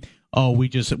UTC. Oh, we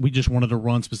just wanted to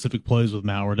run specific plays with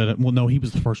Maurer. Well, no, he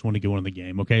was the first one to go into the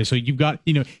game. Okay, so you've got,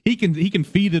 he can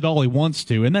feed it all he wants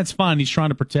to, and that's fine. He's trying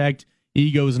to protect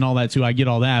egos and all that too. I get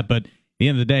all that, but at the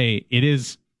end of the day, it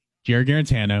is Jared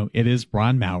Garantano, it is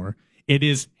Brian Maurer, it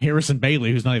is Harrison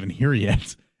Bailey, who's not even here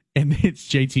yet, and it's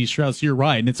JT Strauss. You're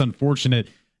right, and it's unfortunate.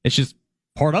 It's just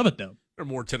part of it, though. There are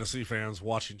more Tennessee fans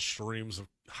watching streams of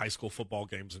high school football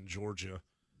games in Georgia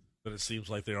than it seems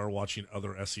like they are watching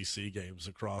other SEC games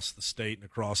across the state and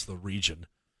across the region.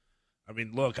 I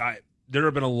mean, look, there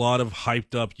have been a lot of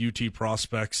hyped-up UT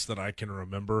prospects that I can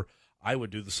remember. I would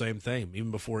do the same thing,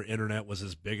 even before internet was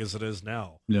as big as it is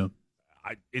now. Yeah,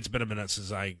 it's been a minute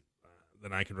since I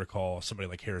can recall somebody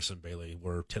like Harrison Bailey,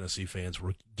 where Tennessee fans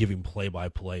were giving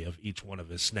play-by-play of each one of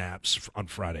his snaps on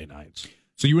Friday nights.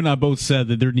 So you and I both said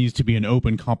that there needs to be an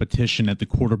open competition at the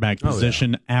quarterback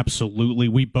position. Yeah. Absolutely.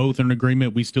 We both are in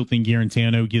agreement. We still think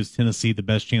Garantano gives Tennessee the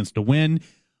best chance to win.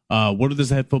 What does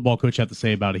the head football coach have to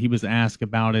say about it? He was asked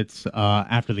about it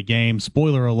after the game.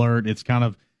 Spoiler alert, it's kind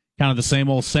of the same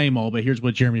old, but here's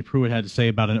what Jeremy Pruitt had to say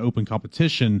about an open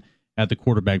competition at the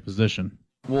quarterback position.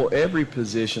 Well, every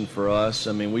position for us,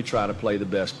 I mean, we try to play the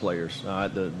best players.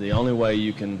 The only way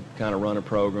you can kind of run a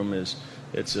program is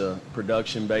it's a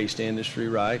production-based industry,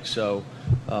 right? So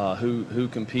who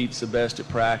competes the best at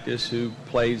practice, who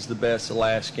plays the best the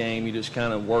last game, you just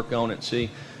kind of work on it. See,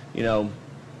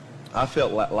 I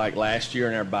felt like last year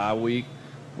in our bye week,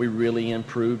 we really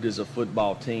improved as a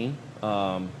football team.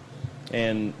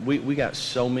 And we got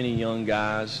so many young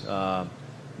guys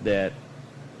that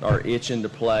are itching to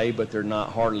play, but they're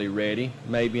not hardly ready.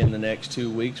 Maybe in the next 2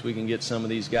 weeks we can get some of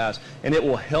these guys, and it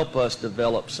will help us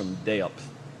develop some depth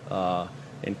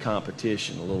and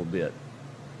competition a little bit.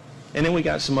 And then we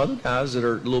got some other guys that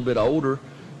are a little bit older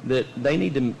that they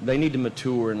need to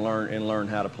mature and learn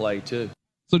how to play too.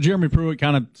 So Jeremy Pruitt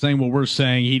kind of saying what we're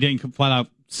saying. He didn't flat out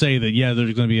say that, yeah,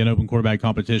 there's going to be an open quarterback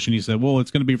competition. He said, well, it's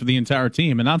going to be for the entire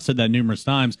team. And I've said that numerous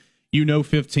times.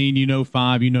 15,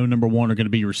 5, number 1 are going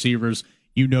to be your receivers.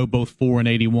 Both 4 and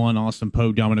 81, Austin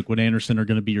Poe, Dominic Wood Anderson are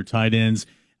going to be your tight ends.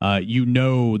 That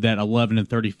 11 and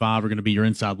 35 are going to be your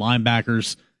inside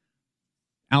linebackers.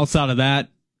 Outside of that,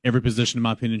 every position, in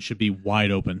my opinion, should be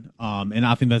wide open. And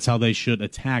I think that's how they should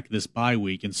attack this bye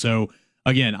week. And so,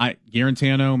 again,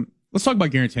 Garantano, let's talk about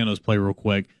Garantano's play real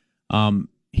quick.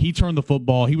 He turned the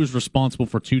football. He was responsible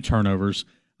for 2 turnovers.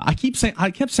 I kept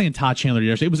saying Todd Chandler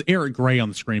yesterday. It was Eric Gray on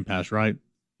the screen pass, right?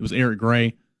 It was Eric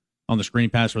Gray on the screen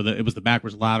pass, or it was the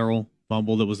backwards lateral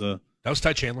fumble. That was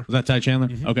Ty Chandler. Was that Ty Chandler?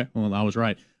 Mm-hmm. Okay, well, I was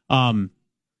right.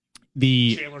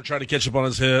 Chandler tried to catch up on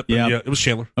his hip. Yeah, it was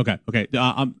Chandler. Okay.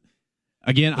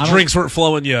 Again, the drinks weren't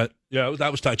flowing yet. Yeah,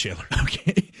 that was Ty Chandler.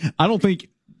 Okay, I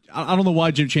don't know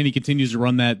why Jim Chaney continues to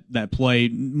run that play,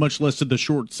 much less to the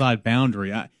short side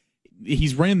boundary.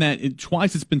 He's ran that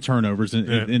twice. It's been turnovers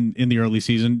in the early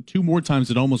season. 2 more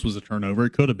times it almost was a turnover.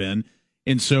 It could have been.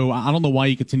 And so I don't know why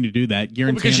you continue to do that.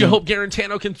 Because you hope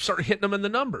Garantano can start hitting them in the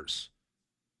numbers.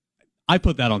 I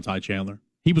put that on Ty Chandler.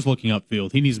 He was looking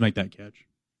upfield. He needs to make that catch.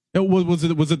 Was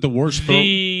it the worst?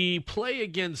 The play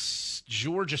against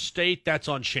Georgia State, that's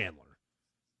on Chandler.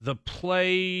 The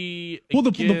play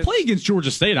the play against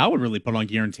Georgia State, I would really put on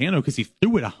Garantano because he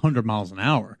threw it 100 miles an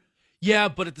hour. Yeah,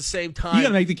 but at the same time, you got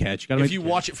to make the catch. If you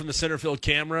watch it from the center field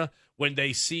camera, when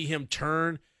they see him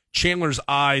turn, Chandler's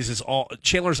eyes,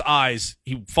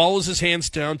 he follows his hands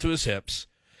down to his hips,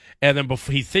 and then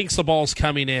before he thinks the ball's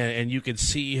coming in, and you can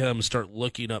see him start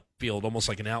looking upfield, almost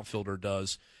like an outfielder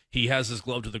does. He has his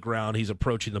glove to the ground, he's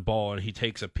approaching the ball, and he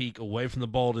takes a peek away from the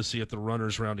ball to see if the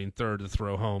runner's rounding third to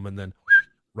throw home, and then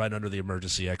right under the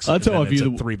emergency exit. That's how I view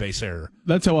the 3-base error.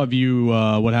 That's how I view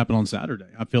what happened on Saturday.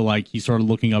 I feel like he started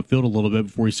looking upfield a little bit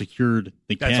before he secured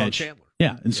the catch. That's on Chandler.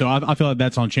 Yeah, and so I feel like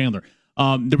that's on Chandler.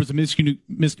 There was a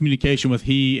miscommunication with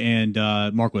he and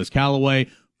Marquez Callaway,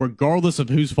 regardless of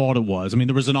whose fault it was. I mean,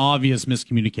 there was an obvious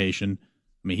miscommunication.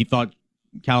 I mean, he thought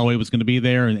Callaway was going to be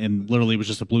there, and literally it was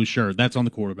just a blue shirt. That's on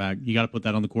the quarterback. You got to put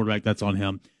that on the quarterback. That's on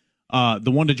him.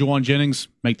 The one to Juwan Jennings,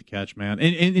 make the catch, man.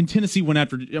 And Tennessee went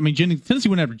after. Tennessee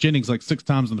went after Jennings like 6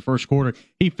 times in the first quarter.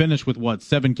 He finished with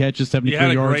 7 catches, 73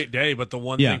 yards. He had a great day, but the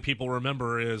one thing people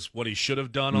remember is what he should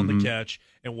have done on the catch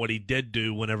and what he did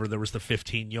do whenever there was the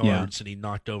 15 yards and he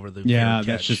knocked over the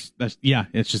catch.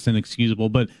 It's just inexcusable.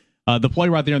 But the play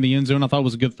right there in the end zone, I thought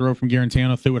was a good throw from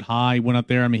Garantano. Threw it high, went up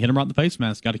there. Hit him right in the face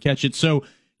mask. Got to catch it. So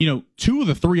 2 of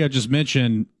the 3 I just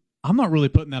mentioned, I'm not really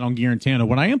putting that on Garantano.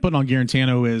 What I am putting on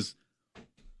Garantano is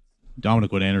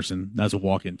Dominic Wood Anderson. That's a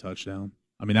walk-in touchdown.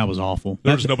 That was awful.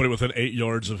 There was nobody within 8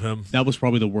 yards of him. That was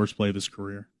probably the worst play of his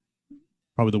career.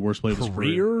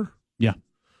 Yeah.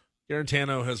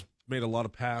 Garantano has made a lot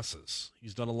of passes.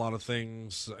 He's done a lot of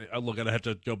things. I have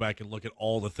to go back and look at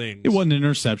all the things. It wasn't an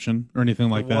interception or anything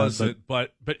like that.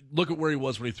 But look at where he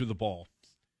was when he threw the ball.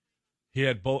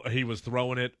 He was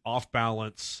throwing it off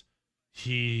balance.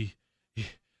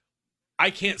 I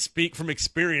can't speak from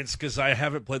experience because I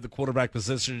haven't played the quarterback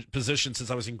position since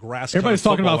I was in grass. Everybody's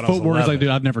talking about footwork. Like, dude,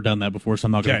 I've never done that before, so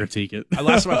I'm not going to critique it.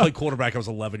 Last time I played quarterback, I was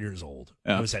 11 years old.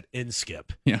 Yeah. I was at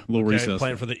Inskip. Yeah, a little recess.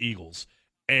 Playing for the Eagles.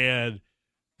 And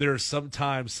there's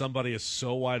sometimes somebody is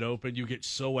so wide open, you get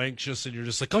so anxious, and you're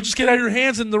just like, oh, just get out of your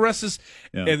hands, and the rest is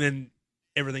 – and then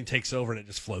everything takes over, and it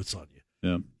just floats on you.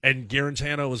 Yeah. And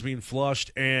Garantano was being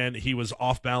flushed, and he was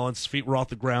off balance, feet were off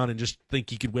the ground, and just think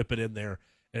he could whip it in there.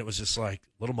 And it was just like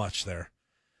a little much there.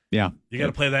 Yeah. You got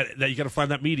to play that. You got to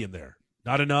find that medium there.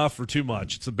 Not enough or too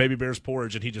much. It's a baby bear's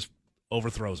porridge, and he just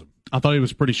overthrows him. I thought he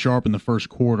was pretty sharp in the first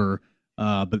quarter,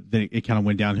 but then it kind of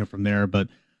went downhill from there. But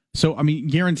so, I mean,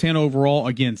 Garantano overall,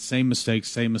 again, same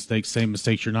mistakes.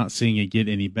 You're not seeing it get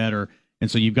any better. And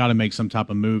so you've got to make some type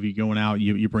of move. You're going out,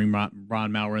 you bring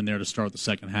Brian Maurer in there to start the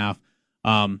second half.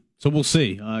 So we'll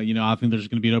see. I think there's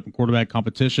going to be an open quarterback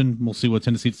competition. We'll see what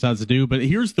Tennessee decides to do. But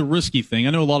here's the risky thing.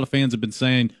 I know a lot of fans have been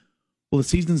saying, well, the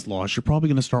season's lost. You're probably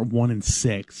going to start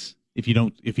 1-6 if you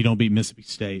don't beat Mississippi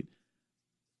State.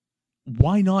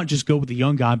 Why not just go with the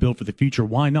young guy built for the future?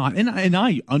 Why not? And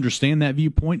I understand that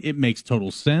viewpoint. It makes total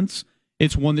sense.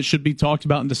 It's one that should be talked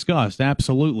about and discussed.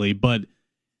 Absolutely. But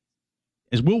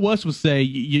as Will West would say,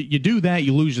 you do that,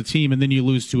 you lose the team, and then you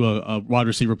lose to a wide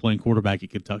receiver playing quarterback at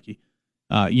Kentucky.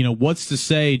 What's to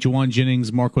say Juwan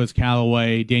Jennings, Marquez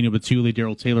Callaway, Daniel Batuli,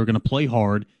 Darrell Taylor are going to play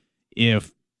hard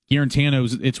if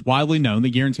Garantano's, it's widely known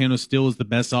that Garantano still is the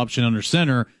best option under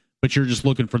center, but you're just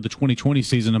looking for the 2020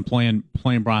 season and playing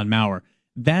Brian Maurer.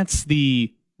 That's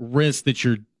the risk that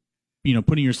you're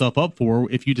putting yourself up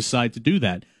for if you decide to do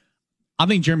that. I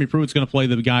think Jeremy Pruitt's going to play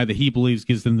the guy that he believes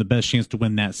gives them the best chance to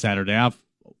win that Saturday. I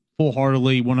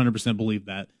full-heartedly 100% believe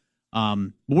that.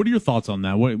 What are your thoughts on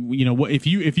that? What if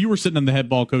you were sitting in the head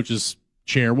ball coach's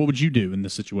chair, what would you do in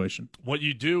this situation? What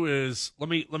you do is let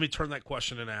me turn that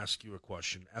question and ask you a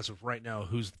question. As of right now,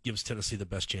 who gives Tennessee the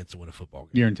best chance to win a football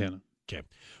game? Garantano. Okay.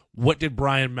 What did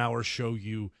Brian Maurer show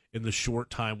you in the short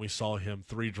time we saw him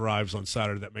 3 drives on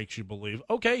Saturday that makes you believe,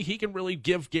 okay, he can really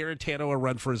give Garantano a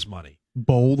run for his money?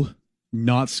 Bold,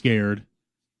 not scared,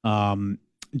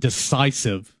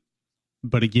 decisive.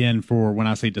 But again, for when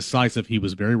I say decisive, he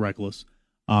was very reckless.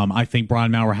 I think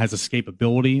Brian Maurer has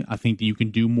escapability. I think that you can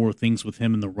do more things with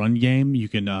him in the run game. You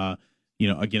can,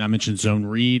 again, I mentioned zone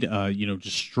read,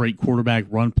 just straight quarterback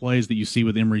run plays that you see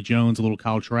with Emory Jones, a little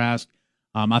Kyle Trask.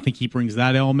 I think he brings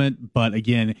that element. But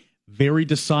again, very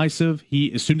decisive.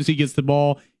 As soon as he gets the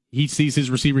ball, he sees his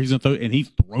receiver, he's going to throw it, and he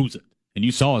throws it. And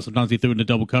you saw it. Sometimes he threw it into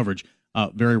double coverage.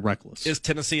 Very reckless. Is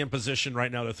Tennessee in position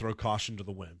right now to throw caution to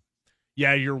the wind?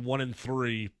 Yeah, you're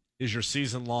 1-3. Is your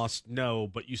season lost? No,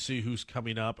 but you see who's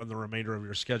coming up in the remainder of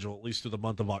your schedule, at least through the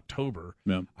month of October.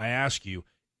 Yeah. I ask you,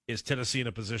 is Tennessee in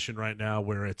a position right now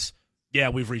where it's,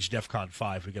 we've reached DEFCON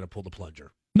 5, we got to pull the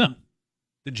plunger? No.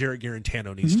 Then Jarrett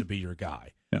Garantano needs to be your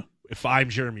guy. Yeah. If I'm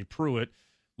Jeremy Pruitt,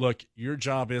 look, your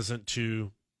job isn't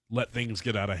to let things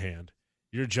get out of hand.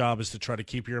 Your job is to try to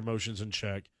keep your emotions in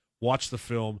check, watch the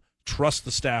film, trust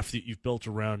the staff that you've built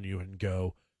around you, and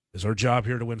go, is our job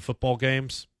here to win football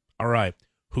games? All right.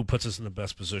 Who puts us in the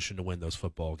best position to win those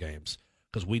football games?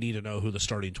 Because we need to know who the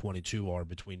starting 22 are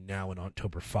between now and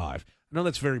October 5. I know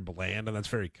that's very bland and that's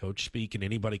very coach speak, and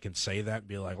anybody can say that and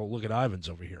be like, oh, look at Ivans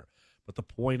over here. But the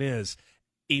point is,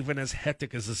 even as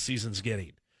hectic as the season's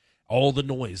getting, all the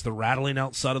noise, the rattling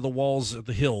outside of the walls of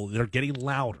the hill, they're getting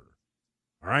louder.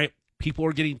 All right? People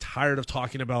are getting tired of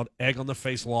talking about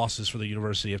egg-on-the-face losses for the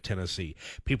University of Tennessee.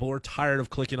 People are tired of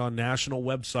clicking on national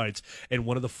websites, and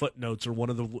one of the footnotes or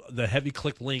one of the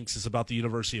heavy-clicked links is about the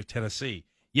University of Tennessee.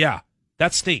 Yeah,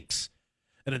 that stinks.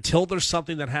 And until there's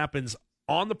something that happens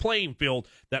on the playing field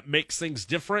that makes things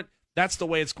different, that's the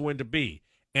way it's going to be.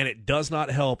 And it does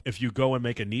not help if you go and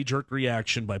make a knee-jerk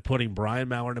reaction by putting Brian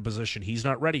Maurer in a position he's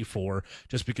not ready for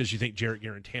just because you think Jarrett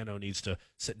Garantano needs to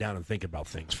sit down and think about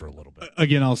things for a little bit.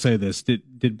 Again, I'll say this.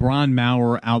 Did Brian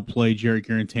Maurer outplay Jarrett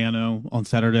Garantano on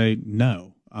Saturday?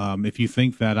 No. If you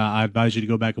think that, I advise you to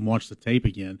go back and watch the tape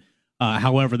again.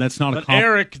 However, that's not but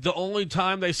Eric, the only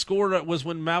time they scored it was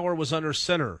when Maurer was under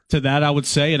center. To that, I would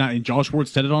say, and Josh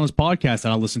Schwartz said it on his podcast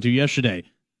that I listened to yesterday,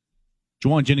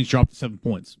 Juwan Jennings dropped 7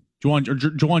 points.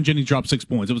 Juwan Jennings dropped 6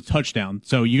 points. It was a touchdown.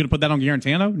 So you going to put that on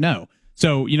Garantano? No.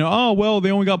 So,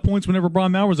 they only got points whenever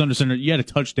Brian Maurer was under center. You had a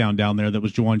touchdown down there that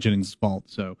was Juwan Jennings' fault.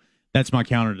 So that's my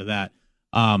counter to that.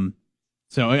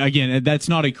 So, again, that's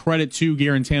not a credit to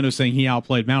Garantano saying he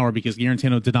outplayed Maurer because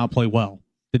Garantano did not play well.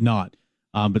 Did not.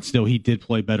 But still, he did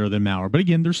play better than Maurer. But,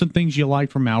 again, there's some things you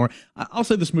like from Maurer. I'll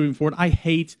say this moving forward. I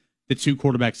hate the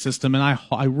 2-quarterback system, and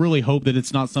I really hope that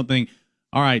it's not something –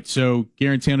 all right, so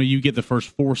Garantano, you get the first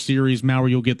 4 series. Maurer,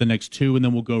 you'll get the next 2, and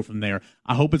then we'll go from there.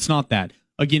 I hope it's not that.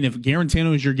 Again, if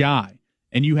Garantano is your guy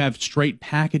and you have straight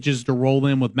packages to roll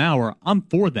in with Maurer, I'm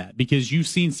for that because you've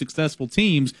seen successful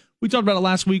teams. We talked about it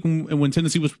last week when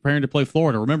Tennessee was preparing to play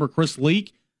Florida. Remember Chris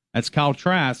Leak? That's Kyle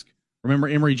Trask. Remember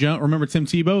Emory Jones? Remember Tim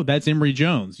Tebow? That's Emory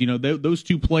Jones. Those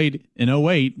two played in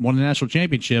 2008, won a national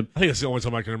championship. I think that's the only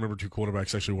time I can remember 2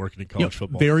 quarterbacks actually working in college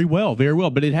football. Very well,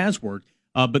 but it has worked.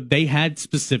 But they had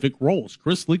specific roles.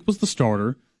 Chris Leak was the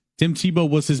starter. Tim Tebow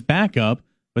was his backup,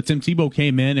 but Tim Tebow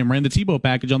came in and ran the Tebow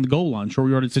package on the goal line,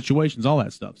 short yardage situations, all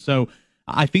that stuff. So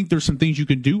I think there's some things you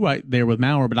can do right there with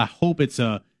Maurer, but I hope it's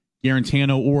a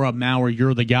Garantano or a Maurer,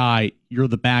 you're the guy, you're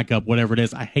the backup, whatever it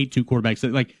is. I hate two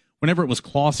quarterbacks. Like, whenever it was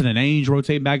Clausen and Ainge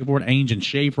rotating back and forth, Ainge and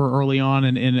Schaefer early on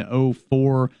in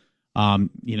 04, Dobbs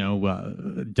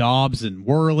and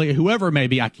Worley, whoever it may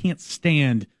be, I can't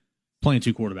stand playing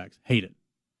two quarterbacks. Hate it.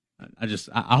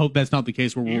 I hope that's not the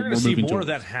case where You're we're going to see moving more towards of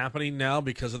that happening now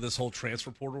because of this whole transfer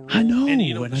portal rule. I know. And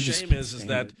the I shame is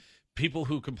that people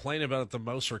who complain about it the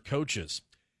most are coaches.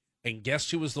 And guess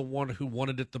who was the one who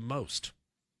wanted it the most?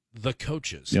 The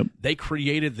coaches. Yep. They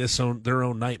created their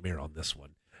own nightmare on this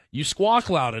one. You squawk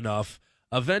loud enough,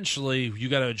 eventually you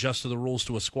got to adjust to the rules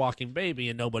to a squawking baby,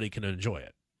 and nobody can enjoy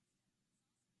it.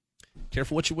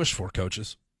 Careful what you wish for,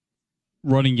 coaches.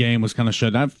 Running game was kind of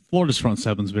shut down. Florida's front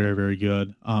seven's very, very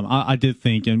good. I did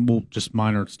think, and we'll just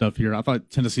minor stuff here, I thought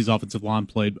Tennessee's offensive line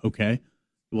played okay.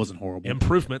 It wasn't horrible.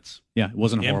 Improvements. Yeah, it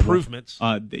wasn't horrible. Improvements.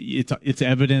 It's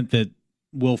evident that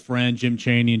Will Friend, Jim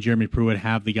Chaney, and Jeremy Pruitt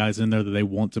have the guys in there that they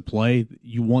want to play.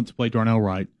 You want to play Darnell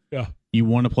Wright. Yeah. You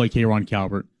want to play K'Ron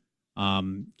Calvert.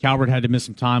 Calvert had to miss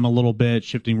some time a little bit,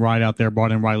 shifting right out there,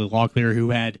 brought in Riley Locklear,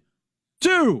 who had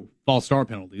 2 false start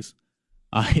penalties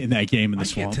in that game in the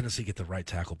Swamp. Why can't Tennessee get the right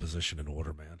tackle position in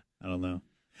order, man? I don't know.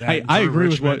 I agree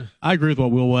with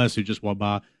what Will West, who just walked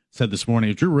by, said this morning.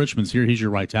 If Drew Richmond's here, he's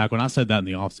your right tackle, and I said that in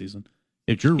the offseason.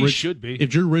 If Drew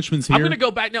Richmond's here, I'm going to go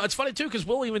back now. It's funny too because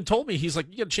Will even told me, he's like,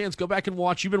 "You get a chance, go back and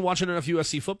watch. You've been watching enough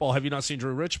USC football. Have you not seen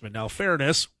Drew Richmond?" Now,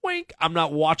 fairness, wink. I'm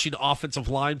not watching offensive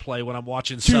line play when I'm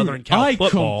watching Southern Cal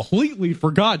football. I completely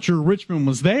forgot Drew Richmond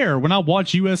was there when I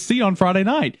watched USC on Friday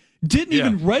night. Didn't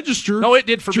even register. No, it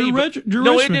did for me.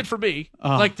 Drew it did for me.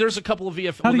 Like, there's a couple of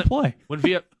VFL. How did he play?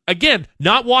 Again,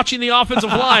 not watching the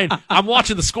offensive line. I'm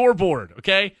watching the scoreboard.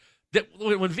 Okay,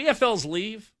 when VFLs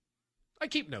leave, I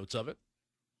keep notes of it.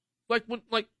 Like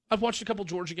I've watched a couple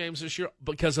Georgia games this year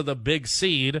because of the big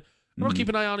seed. I'm gonna keep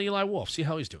an eye on Eli Wolf, see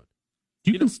how he's doing.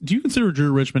 Do you consider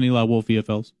Drew Richmond, Eli Wolf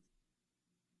VFLs?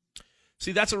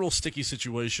 See, that's a real sticky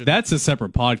situation. That's a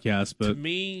separate podcast, but to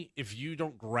me, if you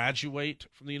don't graduate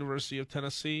from the University of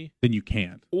Tennessee, then you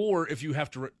can't. Or if you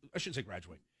have to, I shouldn't say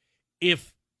graduate.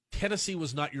 If Tennessee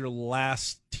was not your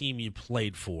last team you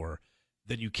played for,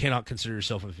 then you cannot consider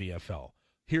yourself a VFL.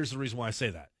 Here's the reason why I say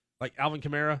that. Like Alvin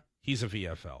Kamara, he's a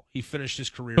VFL. He finished his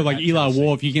career. But like Eli Tennessee.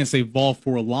 Wolf, you can't say Vol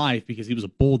for life because he was a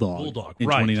Bulldog in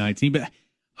 2019. But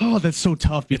that's so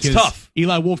tough because it's tough.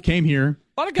 Eli Wolf came here.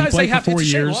 A lot of guys have to.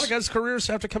 A lot of guys' careers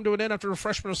have to come to an end after a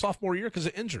freshman or sophomore year because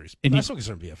of injuries. And I still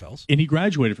consider him VFLs. And he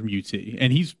graduated from UT.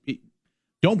 And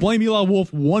don't blame Eli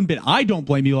Wolf one bit. I don't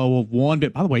blame Eli Wolf one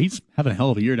bit. By the way, he's having a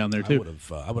hell of a year down there too.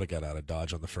 I would have got out of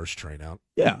Dodge on the first train out.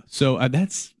 Yeah. So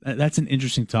that's an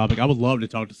interesting topic. I would love to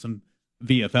talk to some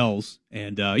VFLs.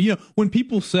 And when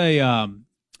people say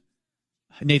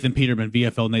Nathan Peterman,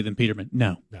 VFL Nathan Peterman,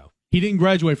 no. He didn't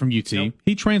graduate from UT. Nope.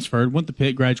 He transferred, went to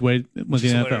Pitt, graduated, went to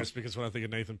the NFL. Hilarious because when I think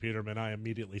of Nathan Peterman, I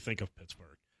immediately think of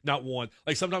Pittsburgh. Not one.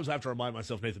 Like sometimes I have to remind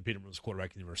myself Nathan Peterman was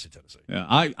quarterback at the University of Tennessee.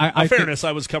 Yeah, In fairness,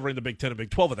 I was covering the Big 10 and Big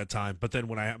 12 at that time, but then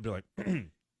when I be like,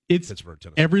 it's Pittsburgh,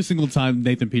 Tennessee. Every single time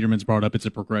Nathan Peterman's brought up, it's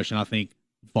a progression. I think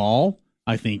Vol,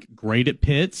 I think great at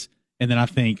Pitts, and then I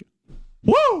think,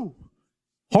 woo!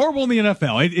 Horrible in the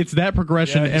NFL. It's that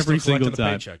progression every single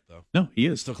time. Paycheck, though. No, he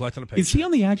is. He's still collecting a paycheck. Is he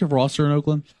on the active roster in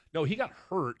Oakland? No, he got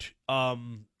hurt. I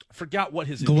forgot what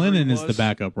his Glennon was. Is the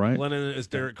backup, right? Glennon is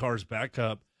Derek Carr's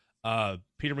backup.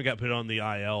 Peterman got put on the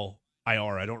IR.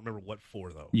 I don't remember what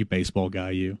for, though. You baseball guy,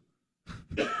 you.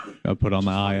 Got put on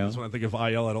the IL. When I think of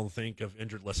IL, I don't think of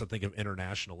injured list. I think of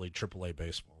internationally, AAA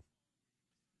baseball.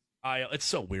 IL, it's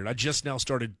so weird. I just now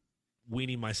started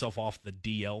weaning myself off the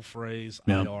DL phrase,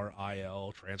 IR,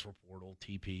 IL, transfer portal,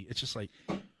 TP. It's just like...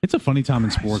 It's a funny time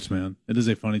in sports, man. It is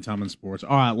a funny time in sports.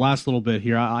 All right, last little bit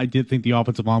here. I did think the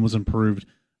offensive line was improved.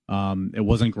 It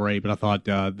wasn't great, but I thought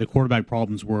the quarterback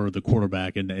problems were the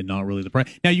quarterback and not really the play.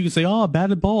 Now, you can say,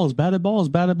 batted balls.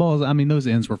 I mean, those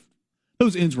ends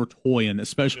were toying,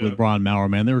 especially with Brian Maurer,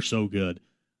 man. They were so good.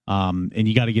 And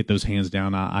you got to get those hands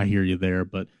down. I hear you there.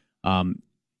 But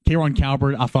K'Ron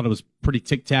Calvert, I thought it was pretty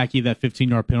tic-tacky, that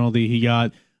 15-yard penalty he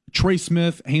got. Trey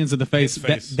Smith, hands to the face.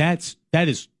 That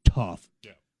is tough.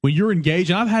 Yeah. When you're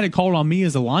engaged, and I've had it called on me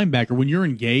as a linebacker, when you're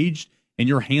engaged and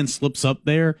your hand slips up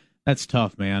there, that's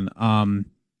tough, man.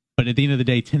 But at the end of the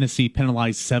day, Tennessee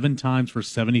penalized 7 times for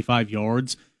 75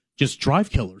 yards. Just drive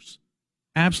killers.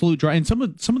 Absolute drive. And some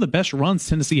of the best runs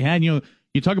Tennessee had, you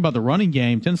talk about the running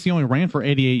game, Tennessee only ran for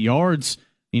 88 yards.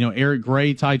 Eric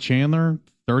Gray, Ty Chandler,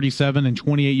 37 and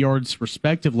 28 yards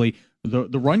respectively.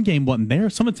 The run game wasn't there.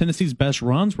 Some of Tennessee's best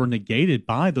runs were negated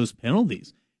by those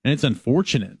penalties, and it's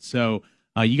unfortunate. So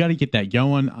you got to get that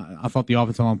going. I thought the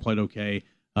offensive line played okay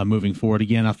moving forward.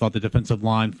 Again, I thought the defensive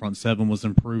line, front seven, was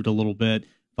improved a little bit.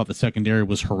 Thought the secondary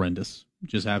was horrendous,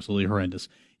 just absolutely horrendous.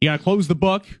 You got to close the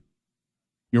book.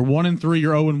 You're 1-3.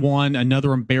 You're 0-1.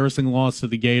 Another embarrassing loss to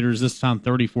the Gators. This time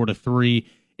 34-3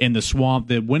 in the Swamp.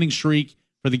 The winning streak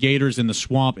for the Gators in the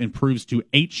Swamp improves to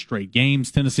 8 straight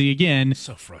games. Tennessee again.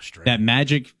 So frustrating. That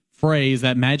magic phrase,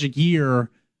 that magic year.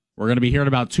 We're going to be hearing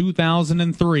about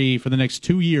 2003 for the next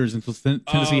 2 years until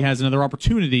Tennessee has another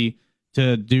opportunity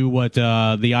to do what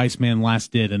the Iceman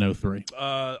last did in 03.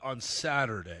 On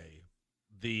Saturday,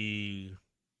 the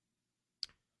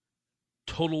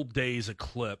total days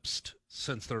eclipsed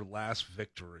since their last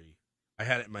victory. I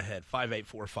had it in my head,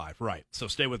 5-8-4-5. Right, so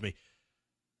stay with me.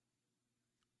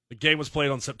 The game was played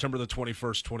on September the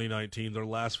 21st, 2019. Their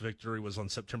last victory was on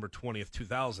September 20th,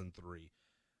 2003.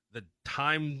 The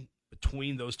time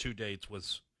between those two dates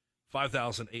was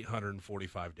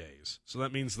 5,845 days. So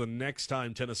that means the next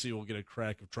time Tennessee will get a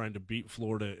crack of trying to beat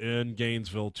Florida in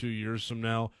Gainesville 2 years from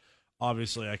now,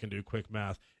 obviously I can do quick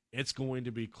math, it's going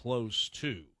to be close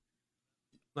to,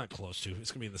 not close to,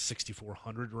 it's going to be in the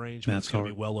 6,400 range, but it's going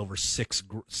to be well over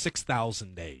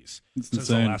 6,000 days since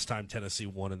the last time Tennessee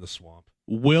won in the Swamp.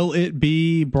 Will it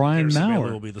be Brian Harrison Maurer?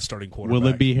 Bailey will be the starting quarterback. Will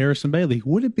it be Harrison Bailey?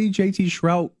 Would it be JT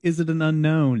Shrout? Is it an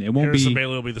unknown? It won't Harrison be.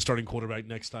 Bailey will be the starting quarterback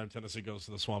next time Tennessee goes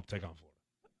to the Swamp to take on Florida.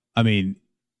 I mean,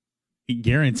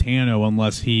 Garantano,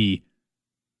 unless he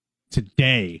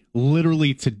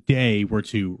literally today, were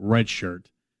to redshirt,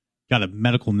 got a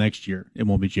medical next year, it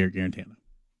won't be Jared Garantano.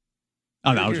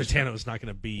 Oh, no, Garantano is not going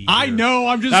to be. I here. know.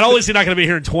 I'm just not only is he not going to be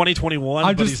here in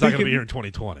 2021, but he's not going to be here in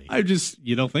 2020.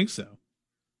 You don't think so?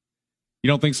 You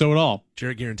don't think so at all?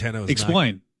 Jared Garantano is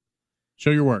Explain.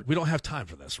 Show your work. We don't have time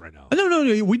for this right now.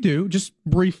 No, we do. Just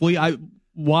briefly.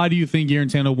 Why do you think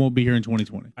Garantano won't be here in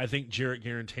 2020? I think Jared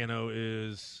Garantano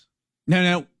is.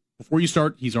 No. Before you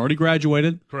start, he's already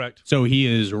graduated. Correct. So he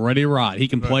is ready to ride. He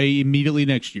can play immediately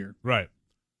next year. Right.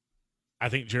 I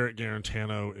think Jared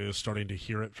Garantano is starting to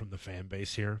hear it from the fan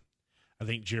base here. I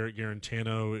think Jared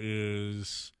Garantano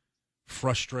is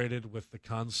frustrated with the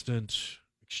constant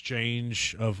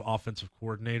exchange of offensive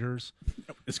coordinators.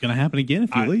 It's going to happen again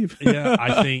if you leave. Yeah,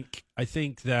 I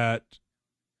think that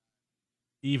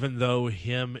even though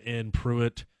him and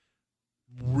Pruitt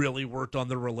really worked on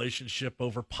their relationship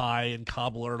over pie and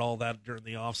cobbler and all that during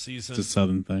the offseason. It's a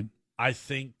Southern thing. I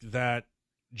think that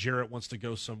Jarrett wants to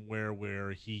go somewhere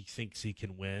where he thinks he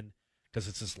can win because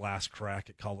it's his last crack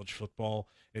at college football,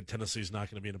 and Tennessee's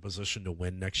not going to be in a position to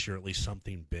win next year, at least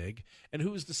something big. And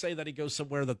who's to say that he goes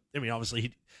somewhere that, I mean,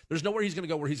 obviously, there's nowhere he's going to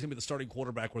go where he's going to be the starting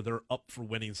quarterback where they're up for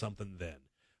winning something then.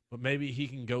 But maybe he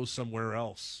can go somewhere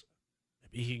else.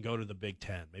 Maybe he can go to the Big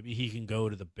Ten. Maybe he can go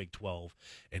to the Big 12,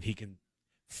 and he can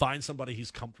find somebody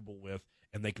he's comfortable with,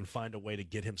 and they can find a way to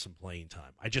get him some playing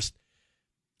time.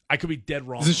 I could be dead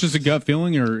wrong. Is this just a gut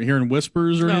feeling or hearing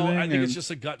whispers or anything? No, I think it's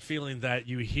just a gut feeling that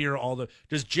you hear all the –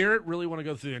 does Jarrett really want to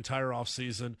go through the entire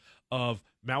offseason of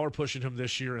Maurer pushing him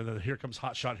this year, and then here comes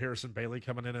hotshot Harrison Bailey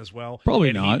coming in as well?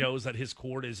 Probably not. He knows that his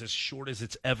cord is as short as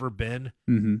it's ever been.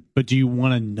 Mm-hmm. But do you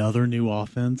want another new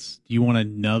offense? Do you want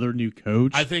another new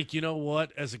coach? I think, you know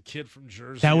what, as a kid from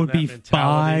Jersey, that would be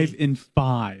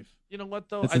 5-5. You know what,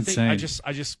 though? That's insane. I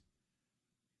just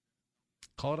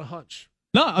call it a hunch.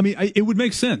 No, I mean, it would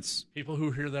make sense. People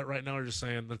who hear that right now are just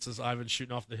saying, that's as Ivan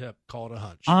shooting off the hip. Call it a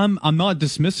hunch. I'm not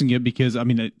dismissing it because, I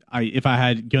mean, if I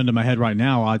had gun to my head right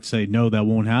now, I'd say, no, that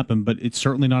won't happen. But it's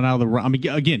certainly not out of the – I mean,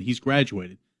 again, he's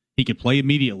graduated. He could play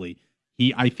immediately.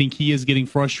 I think he is getting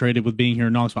frustrated with being here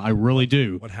in Knoxville. I really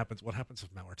do. What happens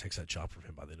if Maurer takes that job from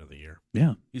him by the end of the year?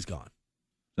 Yeah. He's gone.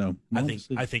 So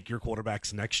I think your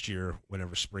quarterbacks next year,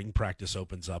 whenever spring practice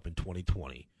opens up in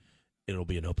 2020, it'll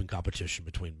be an open competition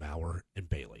between Maurer and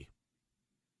Bailey.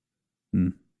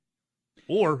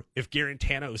 Or if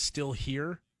Garantano is still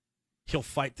here, he'll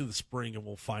fight through the spring, and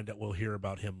we'll hear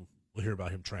about him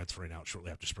transferring out shortly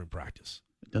after spring practice.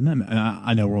 Doesn't that?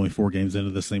 I know we're only 4 games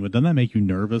into this thing, but doesn't that make you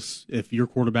nervous if your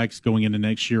quarterbacks going into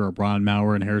next year are Brian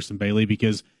Maurer and Harrison Bailey?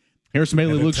 Because Harrison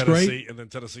Bailey looks great, and then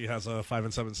Tennessee has a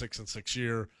 5-7, 6-6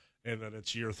 year. And then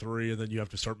it's year 3, and then you have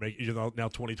to start making. You know, now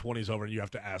 2020 is over, and you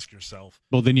have to ask yourself.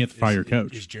 Well, then you have to fire your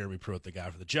coach. Is Jeremy Pruitt the guy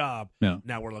for the job? No.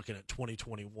 Now we're looking at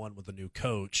 2021 with a new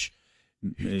coach.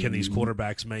 Can these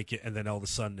quarterbacks make it? And then all of a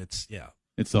sudden, it's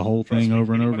the whole thing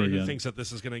over and over again. Who thinks that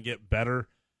this is going to get better?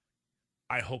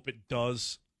 I hope it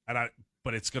does,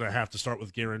 but it's going to have to start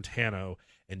with Garantano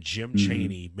and Jim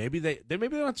Chaney. Maybe they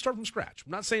don't have to start from scratch.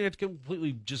 I'm not saying it's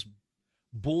completely just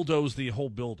bulldoze the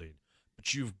whole building.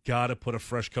 But you've got to put a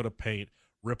fresh coat of paint,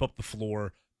 rip up the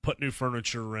floor, put new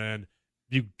furniture in.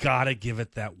 You've got to give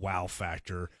it that wow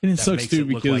factor. And it that sucks, makes too, it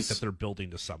look because like that they're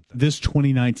building to something. This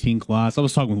 2019 class, I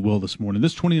was talking with Will this morning,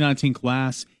 this 2019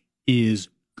 class is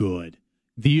good.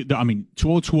 I mean,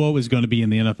 Tuo is going to be in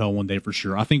the NFL one day for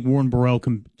sure. I think Warren Burrell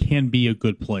can be a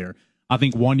good player. I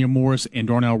think Wanya Morris and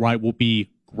Darnell Wright will be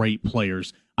great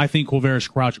players. I think Quavaris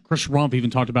Crouch, Chris Rumpf even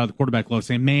talked about the quarterback level,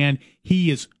 saying, man, he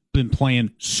has been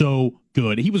playing so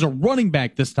good. He was a running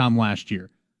back this time last year.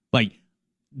 Like,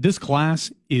 this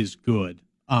class is good.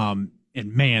 And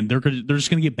man, they're just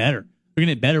going to get better. They're going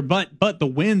to get better. But the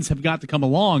wins have got to come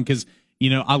along because,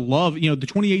 I love, the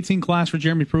 2018 class for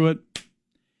Jeremy Pruitt.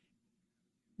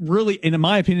 Really, and in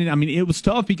my opinion, I mean, it was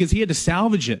tough because he had to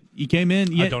salvage it. He came in.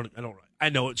 I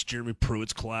know it's Jeremy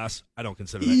Pruitt's class. I don't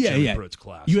consider that Jeremy Pruitt's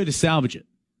class. You had to salvage it.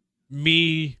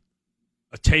 Me,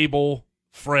 a table,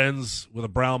 friends with a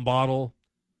brown bottle.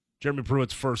 Jeremy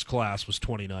Pruitt's first class was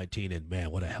 2019, and man,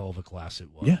 what a hell of a class it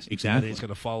was. Yes, exactly. And he's going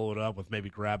to follow it up with maybe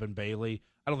grabbing Bailey.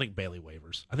 I don't think Bailey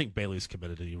wavers. I think Bailey's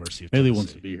committed to the University of Tennessee. Bailey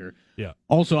wants to be here. Yeah.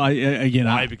 Also,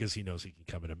 why? Because he knows he can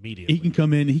come in immediately. He can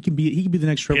come in. He can be the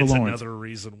next Trevor Lawrence. It's another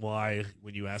reason why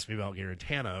when you ask me about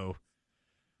Garantano,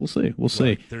 we'll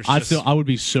see. I would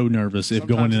be so nervous if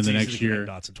going into the next year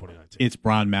it's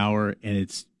Brian Maurer and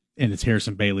it's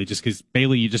Harrison Bailey, just because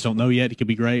Bailey you just don't know yet. He could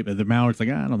be great, but the Maurer, it's like,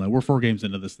 I don't know. We're 4 games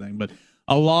into this thing, but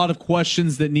a lot of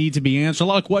questions that need to be answered. A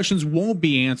lot of questions won't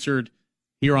be answered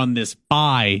here on this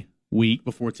bye week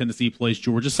before Tennessee plays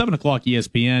Georgia. 7 o'clock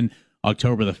ESPN,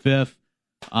 October the 5th.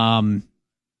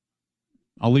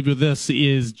 I'll leave you with this.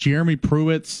 Is Jeremy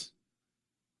Pruitt's,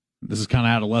 this is kind of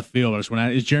out of left field, I just want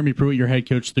to, is Jeremy Pruitt your head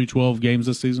coach through 12 games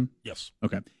this season? Yes.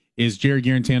 Okay. Is Jared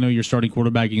Garantano your starting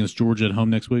quarterback against Georgia at home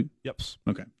next week? Yep.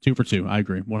 Okay. 2 for 2. I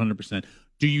agree. 100%.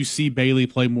 Do you see Bailey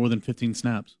play more than 15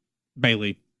 snaps?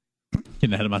 Bailey.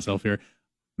 Getting ahead of myself here.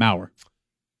 Maurer.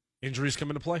 Injuries come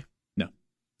into play? No.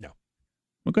 No.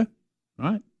 Okay.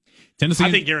 All right. Tennessee.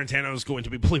 I think Garantano is going to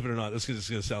be, believe it or not, this is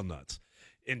going to sound nuts.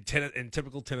 In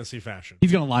typical Tennessee fashion.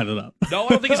 He's going to light it up. No, I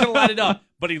don't think he's going to light it up,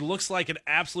 but he looks like an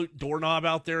absolute doorknob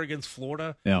out there against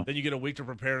Florida. Yeah. Then you get a week to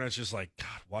prepare, and it's just like, God,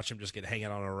 watch him just get hanging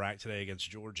on a rack today against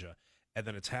Georgia. And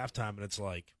then it's halftime, and it's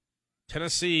like,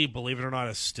 Tennessee, believe it or not,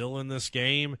 is still in this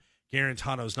game.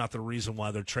 Garantano is not the reason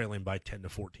why they're trailing by 10 to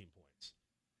 14 points.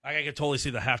 Like, I could totally see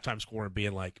the halftime score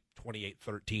being like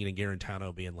 28-13 and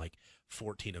Garantano being like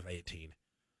 14 of 18.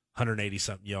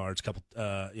 180-something yards, couple,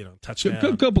 touchdowns.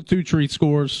 A couple 2-treat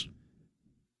scores.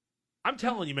 I'm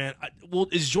telling you, man.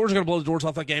 Is Georgia going to blow the doors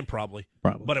off that game? Probably.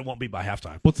 But it won't be by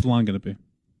halftime. What's the line going to be?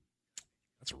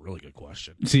 That's a really good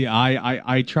question. See,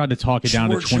 I tried to talk it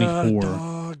down to 24.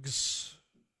 Dogs.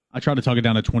 I tried to talk it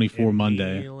down to 24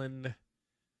 Monday.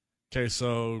 Okay,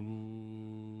 so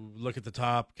look at the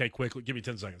top. Okay, quickly. Give me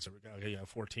 10 seconds. Okay, you got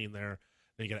 14 there.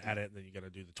 Then you got to add it, and then you got to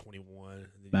do the 21, and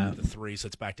then you do the 3, so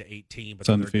it's back to 18. But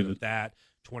then they're that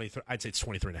 23. I'd say it's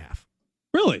 23.5.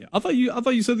 Really? I thought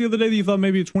you said the other day that you thought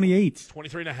maybe 28.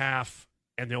 23.5,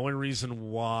 and the only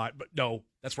reason why, but no,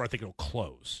 that's where I think it'll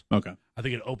close. Okay. I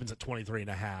think it opens at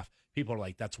 23.5. People are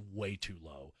like, that's way too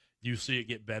low. You see it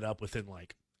get bet up within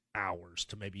like hours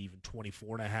to maybe even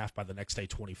 24.5. By the next day,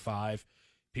 25.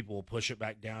 People will push it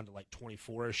back down to like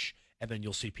 24-ish, and then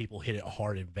you'll see people hit it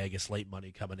hard in Vegas, late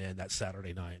money coming in that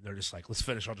Saturday night. And they're just like, let's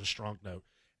finish on a strong note.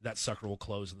 That sucker will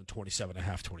close in the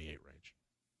 27.5, 28 range.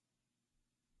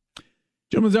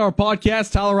 Gentlemen's Hour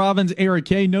podcast, Tyler Robbins, Eric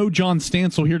K. No John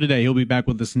Stansel here today. He'll be back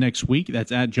with us next week.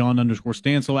 That's at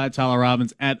John_Stansel, at Tyler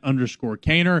Robbins, at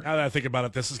 _Kaner. Now that I think about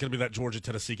it, this is going to be that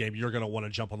Georgia-Tennessee game. You're going to want to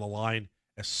jump on the line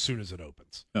as soon as it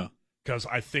opens. Yeah. Because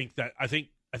I think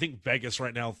Vegas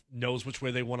right now knows which way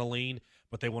they want to lean,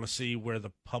 but they want to see where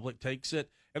the public takes it.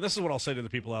 And this is what I'll say to the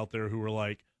people out there who are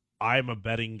like, I'm a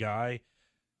betting guy.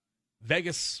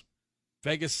 Vegas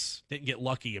didn't get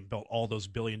lucky and built all those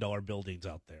billion-dollar buildings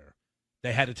out there.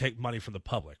 They had to take money from the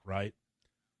public, right?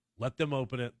 Let them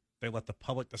open it. They let the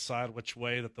public decide which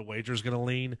way that the wager is going to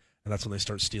lean, and that's when they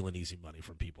start stealing easy money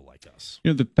from people like us.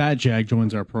 The Fat Jack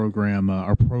joins our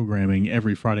programming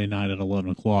every Friday night at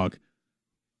 11 o'clock.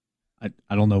 I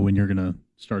don't know when you're gonna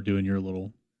start doing your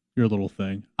little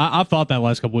thing. I've thought that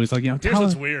last couple weeks. Like, here's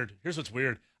what's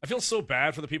weird. I feel so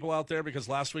bad for the people out there because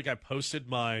last week I posted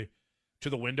my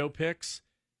to the window picks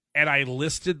and I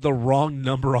listed the wrong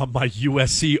number on my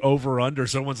USC over under.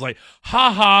 Someone's like,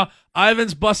 "Ha,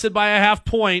 Ivan's busted by a half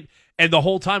point," and the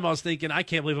whole time I was thinking, I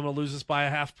can't believe I'm gonna lose this by a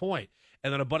half point.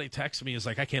 And then a buddy texted me, is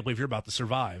like, "I can't believe you're about to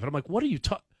survive," and I'm like, "What are you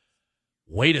talking?"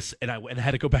 And I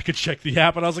had to go back and check the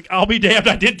app, and I was like, I'll be damned,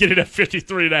 I did get it at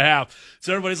 53.5.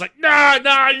 So everybody's like,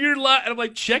 nah, you're lying. And I'm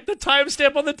like, check the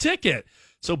timestamp on the ticket.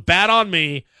 So bad on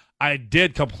me. I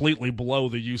did completely blow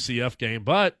the UCF game,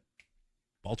 but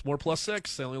Baltimore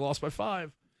 +6. They only lost by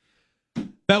 5.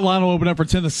 That line will open up for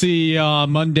Tennessee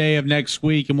Monday of next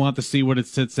week, and we'll have to see what it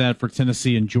sits at for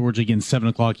Tennessee and Georgia again, 7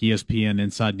 o'clock ESPN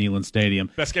inside Neyland Stadium.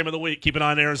 Best game of the week. Keep an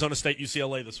eye on Arizona State,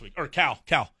 UCLA this week. Or Cal.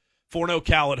 4-0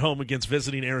 Cal at home against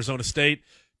visiting Arizona State.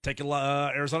 Taking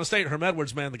Arizona State. Herm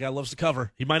Edwards, man, the guy loves to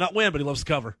cover. He might not win, but he loves to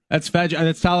cover. That's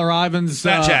Tyler Ivins.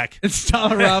 Fat Jack. It's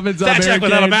Tyler Ivins. Fat Jack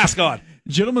without a mask on.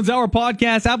 Gentleman's Hour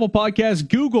Podcast, Apple Podcasts,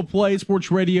 Google Play,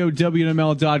 Sports Radio,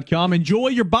 WNML.com. Enjoy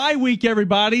your bye week,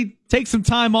 everybody. Take some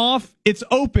time off. It's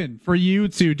open for you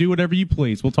to do whatever you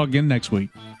please. We'll talk again next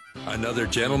week. Another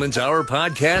Gentleman's Hour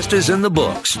podcast is in the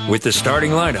books with the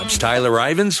starting lineups Tyler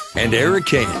Ivins and Eric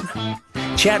Kane.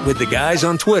 Chat with the guys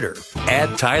on Twitter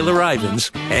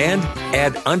 @TylerIvins and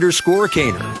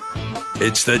 @_Kaner.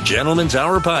 It's the Gentleman's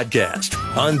Hour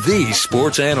podcast on the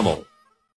Sports Animal.